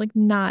Gooding, like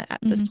not at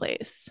this Hmm.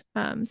 place.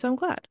 So I'm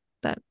glad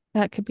that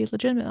that could be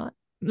legitimate,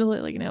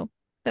 like,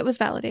 That was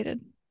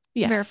validated,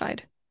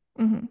 verified.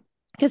 yes. Mm-hmm.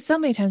 Because so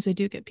many times we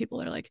do get people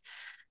that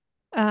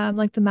are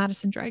like the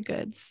Madison Dry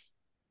Goods.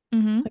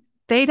 Hmm. Like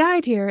they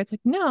died here. It's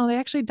like, no, they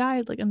actually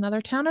died like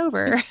another town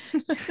over.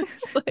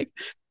 It's like,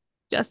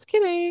 just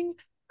kidding.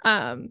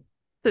 Um,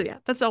 so yeah,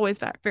 that's always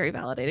very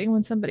validating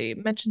when somebody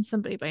mentions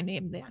somebody by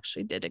name, they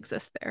actually did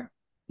exist there.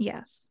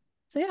 Yes.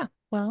 So yeah,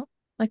 well,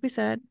 like we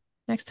said,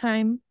 next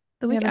time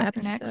The we week have an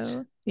after next.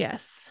 episode,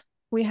 yes,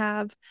 we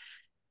have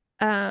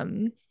a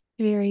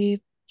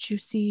very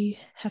juicy,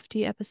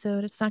 hefty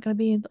episode. It's not going to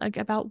be like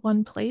about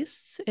one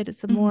place. It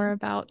is more Hmm.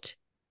 about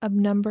a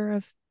number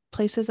of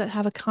places that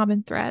have a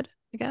common thread,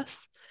 I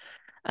guess.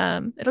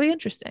 It'll be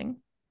interesting.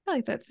 I feel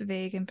like that's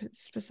vague and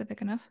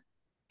specific enough.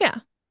 Yeah,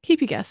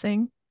 keep you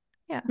guessing.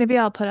 Yeah. Maybe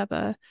I'll put up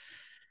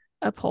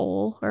a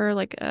poll or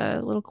like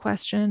a little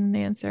question and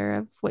answer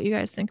of what you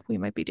guys think we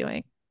might be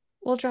doing.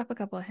 We'll drop a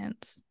couple of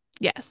hints.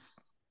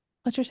 Yes.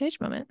 What's your sage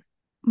moment?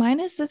 Mine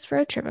is this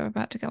road trip I'm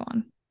about to go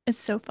on. It's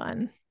so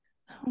fun.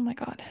 Oh my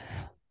God.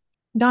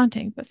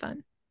 Daunting, but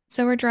fun.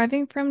 So we're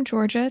driving from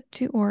Georgia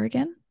to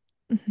Oregon,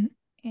 Hmm.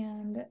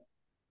 and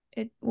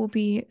it will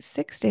be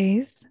 6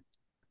 days.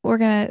 We're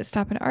going to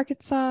stop in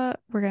Arkansas.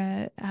 We're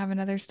going to have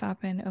another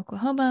stop in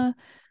Oklahoma,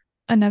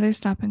 another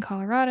stop in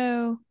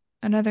Colorado,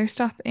 another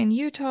stop in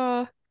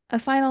Utah, a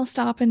final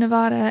stop in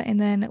Nevada, and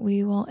then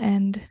we will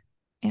end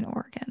in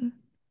Oregon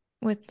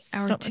with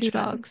our So much two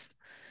fun. dogs.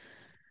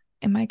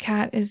 And my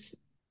cat is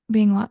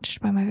being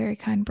watched by my very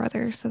kind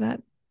brother so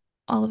that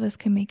all of us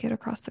can make it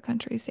across the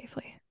country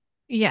safely.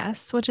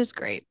 Yes, which is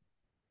great.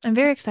 I'm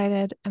very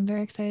excited. I'm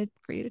very excited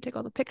for you to take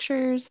all the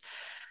pictures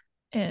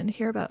and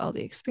hear about all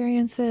the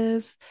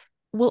experiences.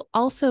 We'll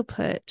also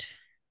put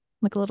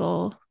like a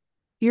little,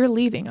 you're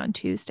leaving on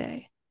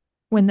Tuesday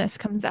when this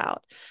comes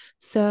out.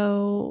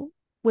 So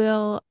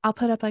I'll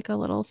put up like a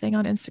little thing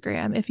on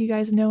Instagram. If you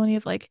guys know any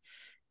of like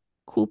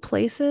cool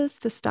places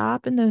to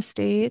stop in those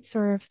states,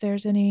 or if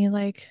there's any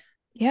like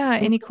Yeah,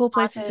 maybe any cool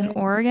places in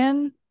haunted,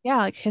 Oregon? yeah,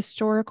 like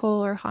historical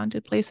or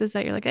haunted places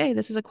that you're like, hey,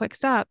 this is a quick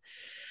stop.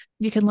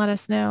 You can let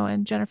us know,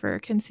 and Jennifer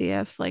can see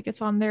if like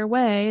it's on their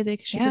way.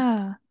 She could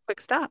Yeah, quick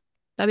stop.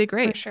 That'd be for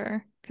great.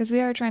 sure. Because we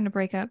are trying to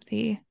break up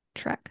the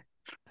trek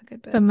a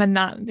good The bit.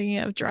 monotony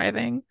of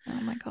driving.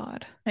 Oh my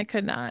God. I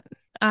could not.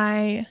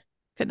 I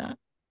could not.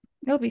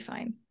 It'll be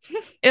fine.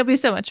 It'll be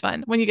so much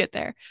fun when you get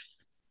there.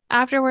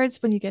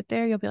 Afterwards, when you get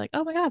there, you'll be like,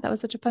 oh my God, that was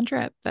such a fun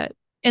trip. But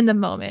in the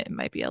moment, it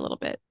might be a little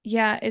bit,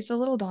 Yeah, it's a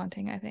little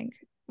daunting, I think,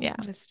 yeah.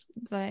 just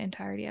the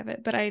entirety of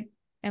it. But I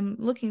am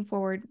looking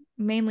forward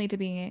mainly to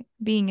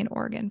being in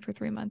Oregon for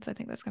 3 months. I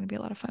think that's going to be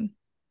a lot of fun.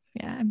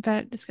 Yeah, I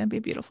bet it's going to be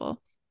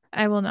beautiful.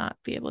 I will not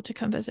be able to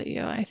come visit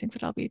you. I think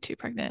that I'll be too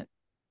pregnant.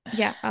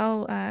 Yeah,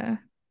 I'll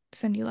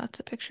send you lots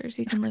of pictures.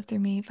 You can live through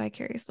me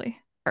vicariously.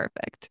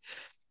 Perfect.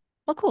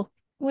 Well, cool.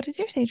 What is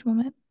your sage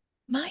moment?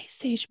 My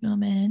sage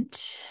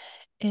moment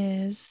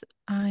is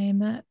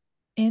I'm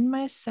in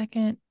my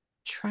second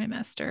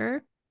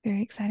trimester.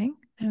 Very exciting.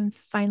 I'm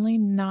finally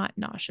not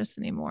nauseous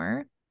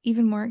anymore,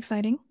 Even more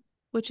exciting.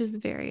 which is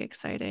very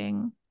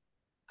exciting.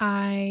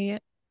 I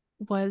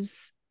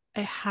was,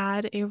 I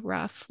had a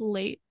rough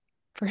late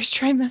first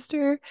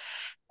trimester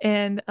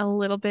and a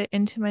little bit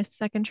into my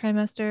second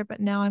trimester, but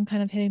now I'm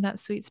kind of hitting that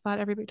sweet spot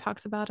everybody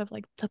talks about of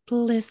like the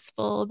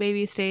blissful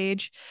baby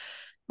stage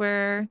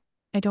where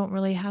I don't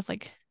really have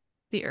like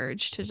the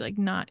urge to like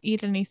not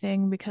eat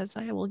anything because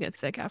I will get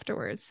sick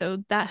afterwards.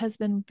 So that has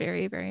been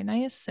very, very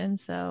nice. And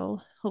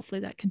so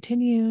hopefully that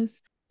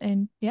continues.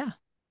 And yeah,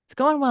 it's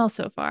going well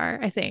so far,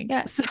 I think.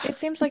 Yeah, So, it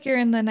seems like you're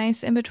in the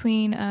nice in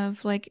between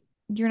of like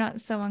you're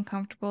not so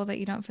uncomfortable that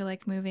you don't feel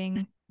like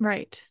moving,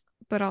 right.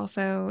 but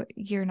also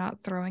you're not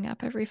throwing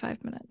up every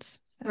 5 minutes.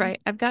 So, Right.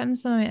 I've gotten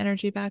some of my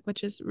energy back,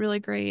 which is really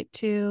great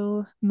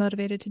too,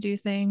 motivated to do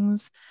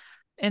things.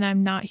 And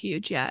I'm not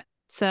huge yet.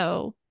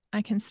 So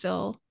I can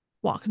still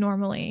walk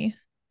normally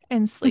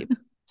and sleep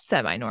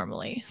semi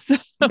normally. So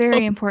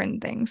very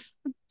important things.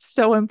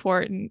 so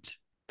important.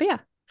 But yeah.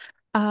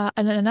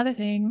 And then another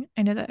thing,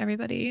 I know that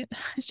everybody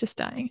is just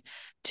dying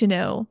to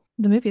know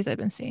the movies I've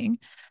been seeing.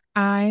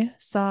 I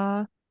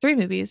saw three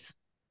movies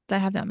that I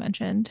have not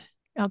mentioned.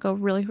 I'll go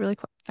really, really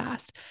quick,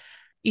 fast.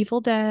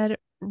 Evil Dead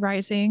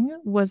Rising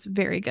was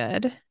very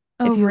good.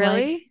 Oh,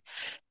 really?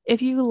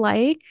 If you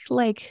like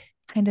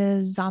kind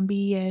of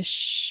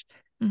zombie-ish,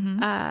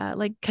 Mm-hmm.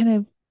 like kind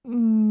of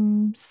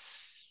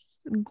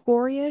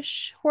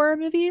gory-ish horror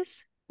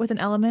movies with an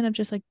element of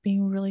just like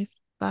being really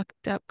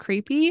fucked up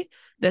creepy,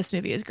 this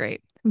movie is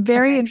great.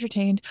 Very Okay.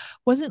 entertained.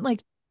 Wasn't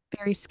like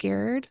very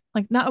scared.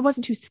 Like not, I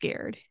wasn't too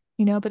scared,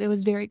 you know, but it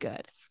was very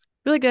good.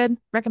 Really good.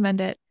 Recommend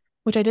it,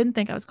 which I didn't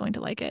think I was going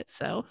to like it.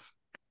 So,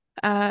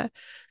 uh,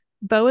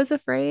 Beau is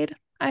Afraid,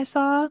 I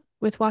saw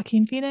with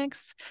Joaquin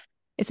Phoenix.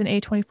 It's an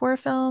A24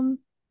 film.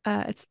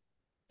 It's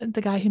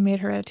the guy who made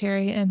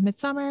Hereditary and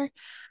Midsummer.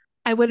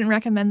 I wouldn't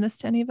recommend this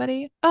to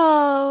anybody.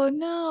 Oh,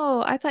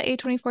 no. I thought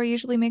A24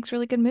 usually makes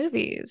really good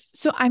movies.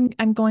 So I'm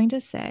going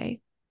to say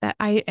that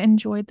I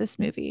enjoyed this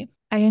movie.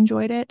 I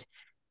enjoyed it.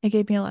 It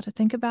gave me a lot to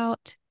think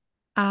about.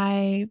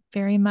 I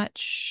very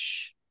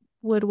much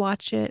would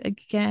watch it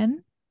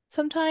again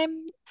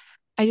sometime.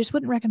 I just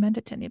wouldn't recommend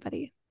it to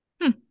anybody.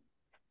 Hmm.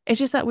 It's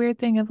just that weird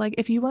thing of like,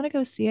 if you want to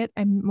go see it,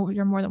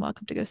 you're more than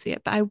welcome to go see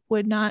it. But I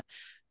would not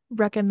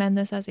recommend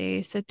this as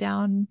a sit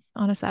down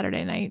on a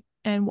Saturday night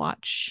and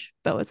watch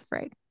Beau is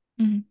Afraid.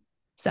 Mhm.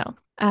 So,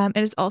 it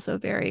is also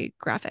very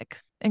graphic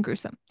and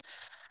gruesome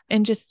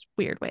in just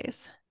weird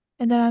ways.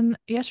 And then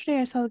yesterday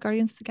I saw the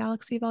Guardians of the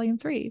Galaxy Volume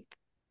 3.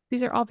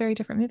 These are all very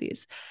different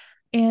movies.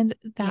 And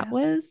that Yes.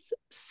 was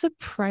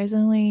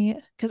surprisingly,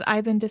 because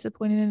I've been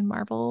disappointed in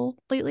Marvel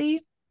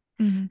lately,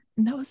 Mhm.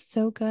 and that was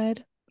so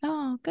good.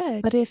 Oh,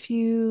 good. But if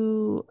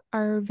you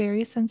are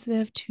very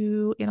sensitive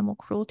to animal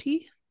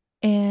cruelty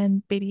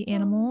and baby Oh,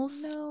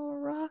 animals, no,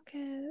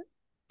 Rocket.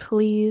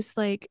 please,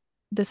 like,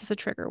 this is a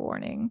trigger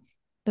warning.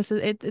 This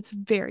is it, it's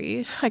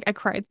very like I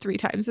cried 3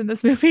 times in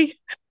this movie.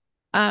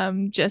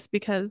 Just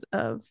because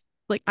of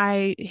like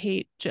I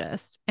hate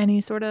just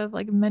any sort of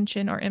like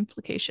mention or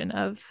implication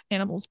of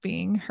animals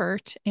being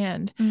hurt,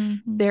 and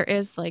Mhm. there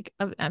is like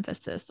an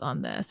emphasis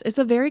on this. It's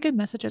a very good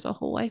message as a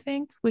whole, I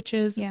think, which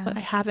is what Yeah. I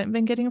haven't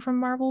been getting from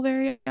Marvel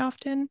very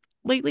often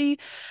lately.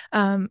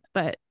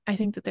 But I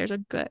think that there's a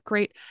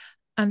great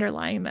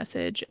underlying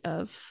message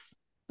of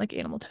like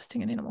animal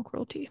testing and animal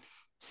cruelty.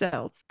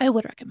 So I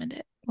would recommend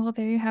it. Well,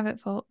 there you have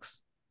it,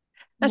 folks.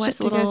 That's What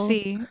just a to go little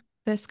see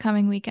this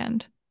coming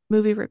weekend.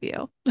 movie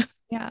review.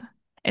 Yeah.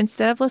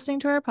 Instead of listening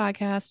to our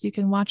podcast, you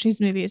can watch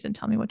these movies and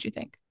tell me what you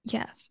think,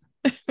 Yes.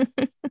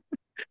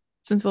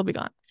 since we'll be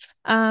gone.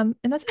 And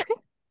that's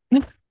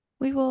it.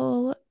 We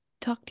will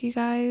talk to you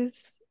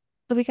guys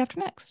the week after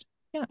next.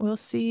 Yeah, we'll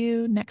see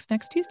you next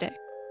Tuesday.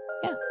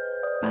 Yeah.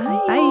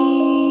 Bye.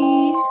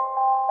 Bye.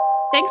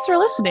 Thanks for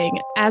listening.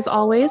 As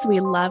always,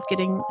 we love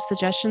getting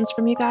suggestions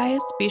from you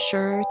guys. Be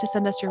sure to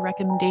send us your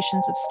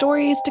recommendations of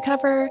stories to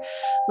cover,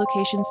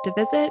 locations to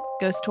visit,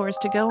 ghost tours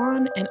to go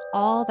on, and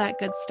all that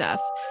good stuff.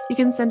 You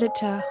can send it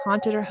to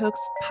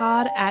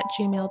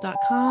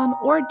hauntedorhoaxpod@gmail.com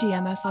or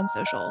DM us on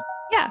social.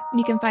 Yeah,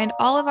 you can find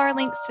all of our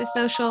links to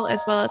social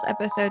as well as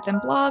episodes and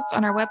blogs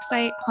on our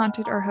website,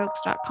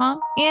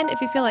 hauntedorhoax.com. And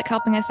if you feel like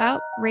helping us out,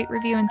 rate,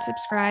 review, and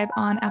subscribe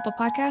on Apple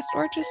Podcasts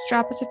or just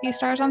drop us a few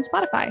stars on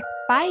Spotify.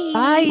 Bye.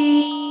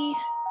 Bye.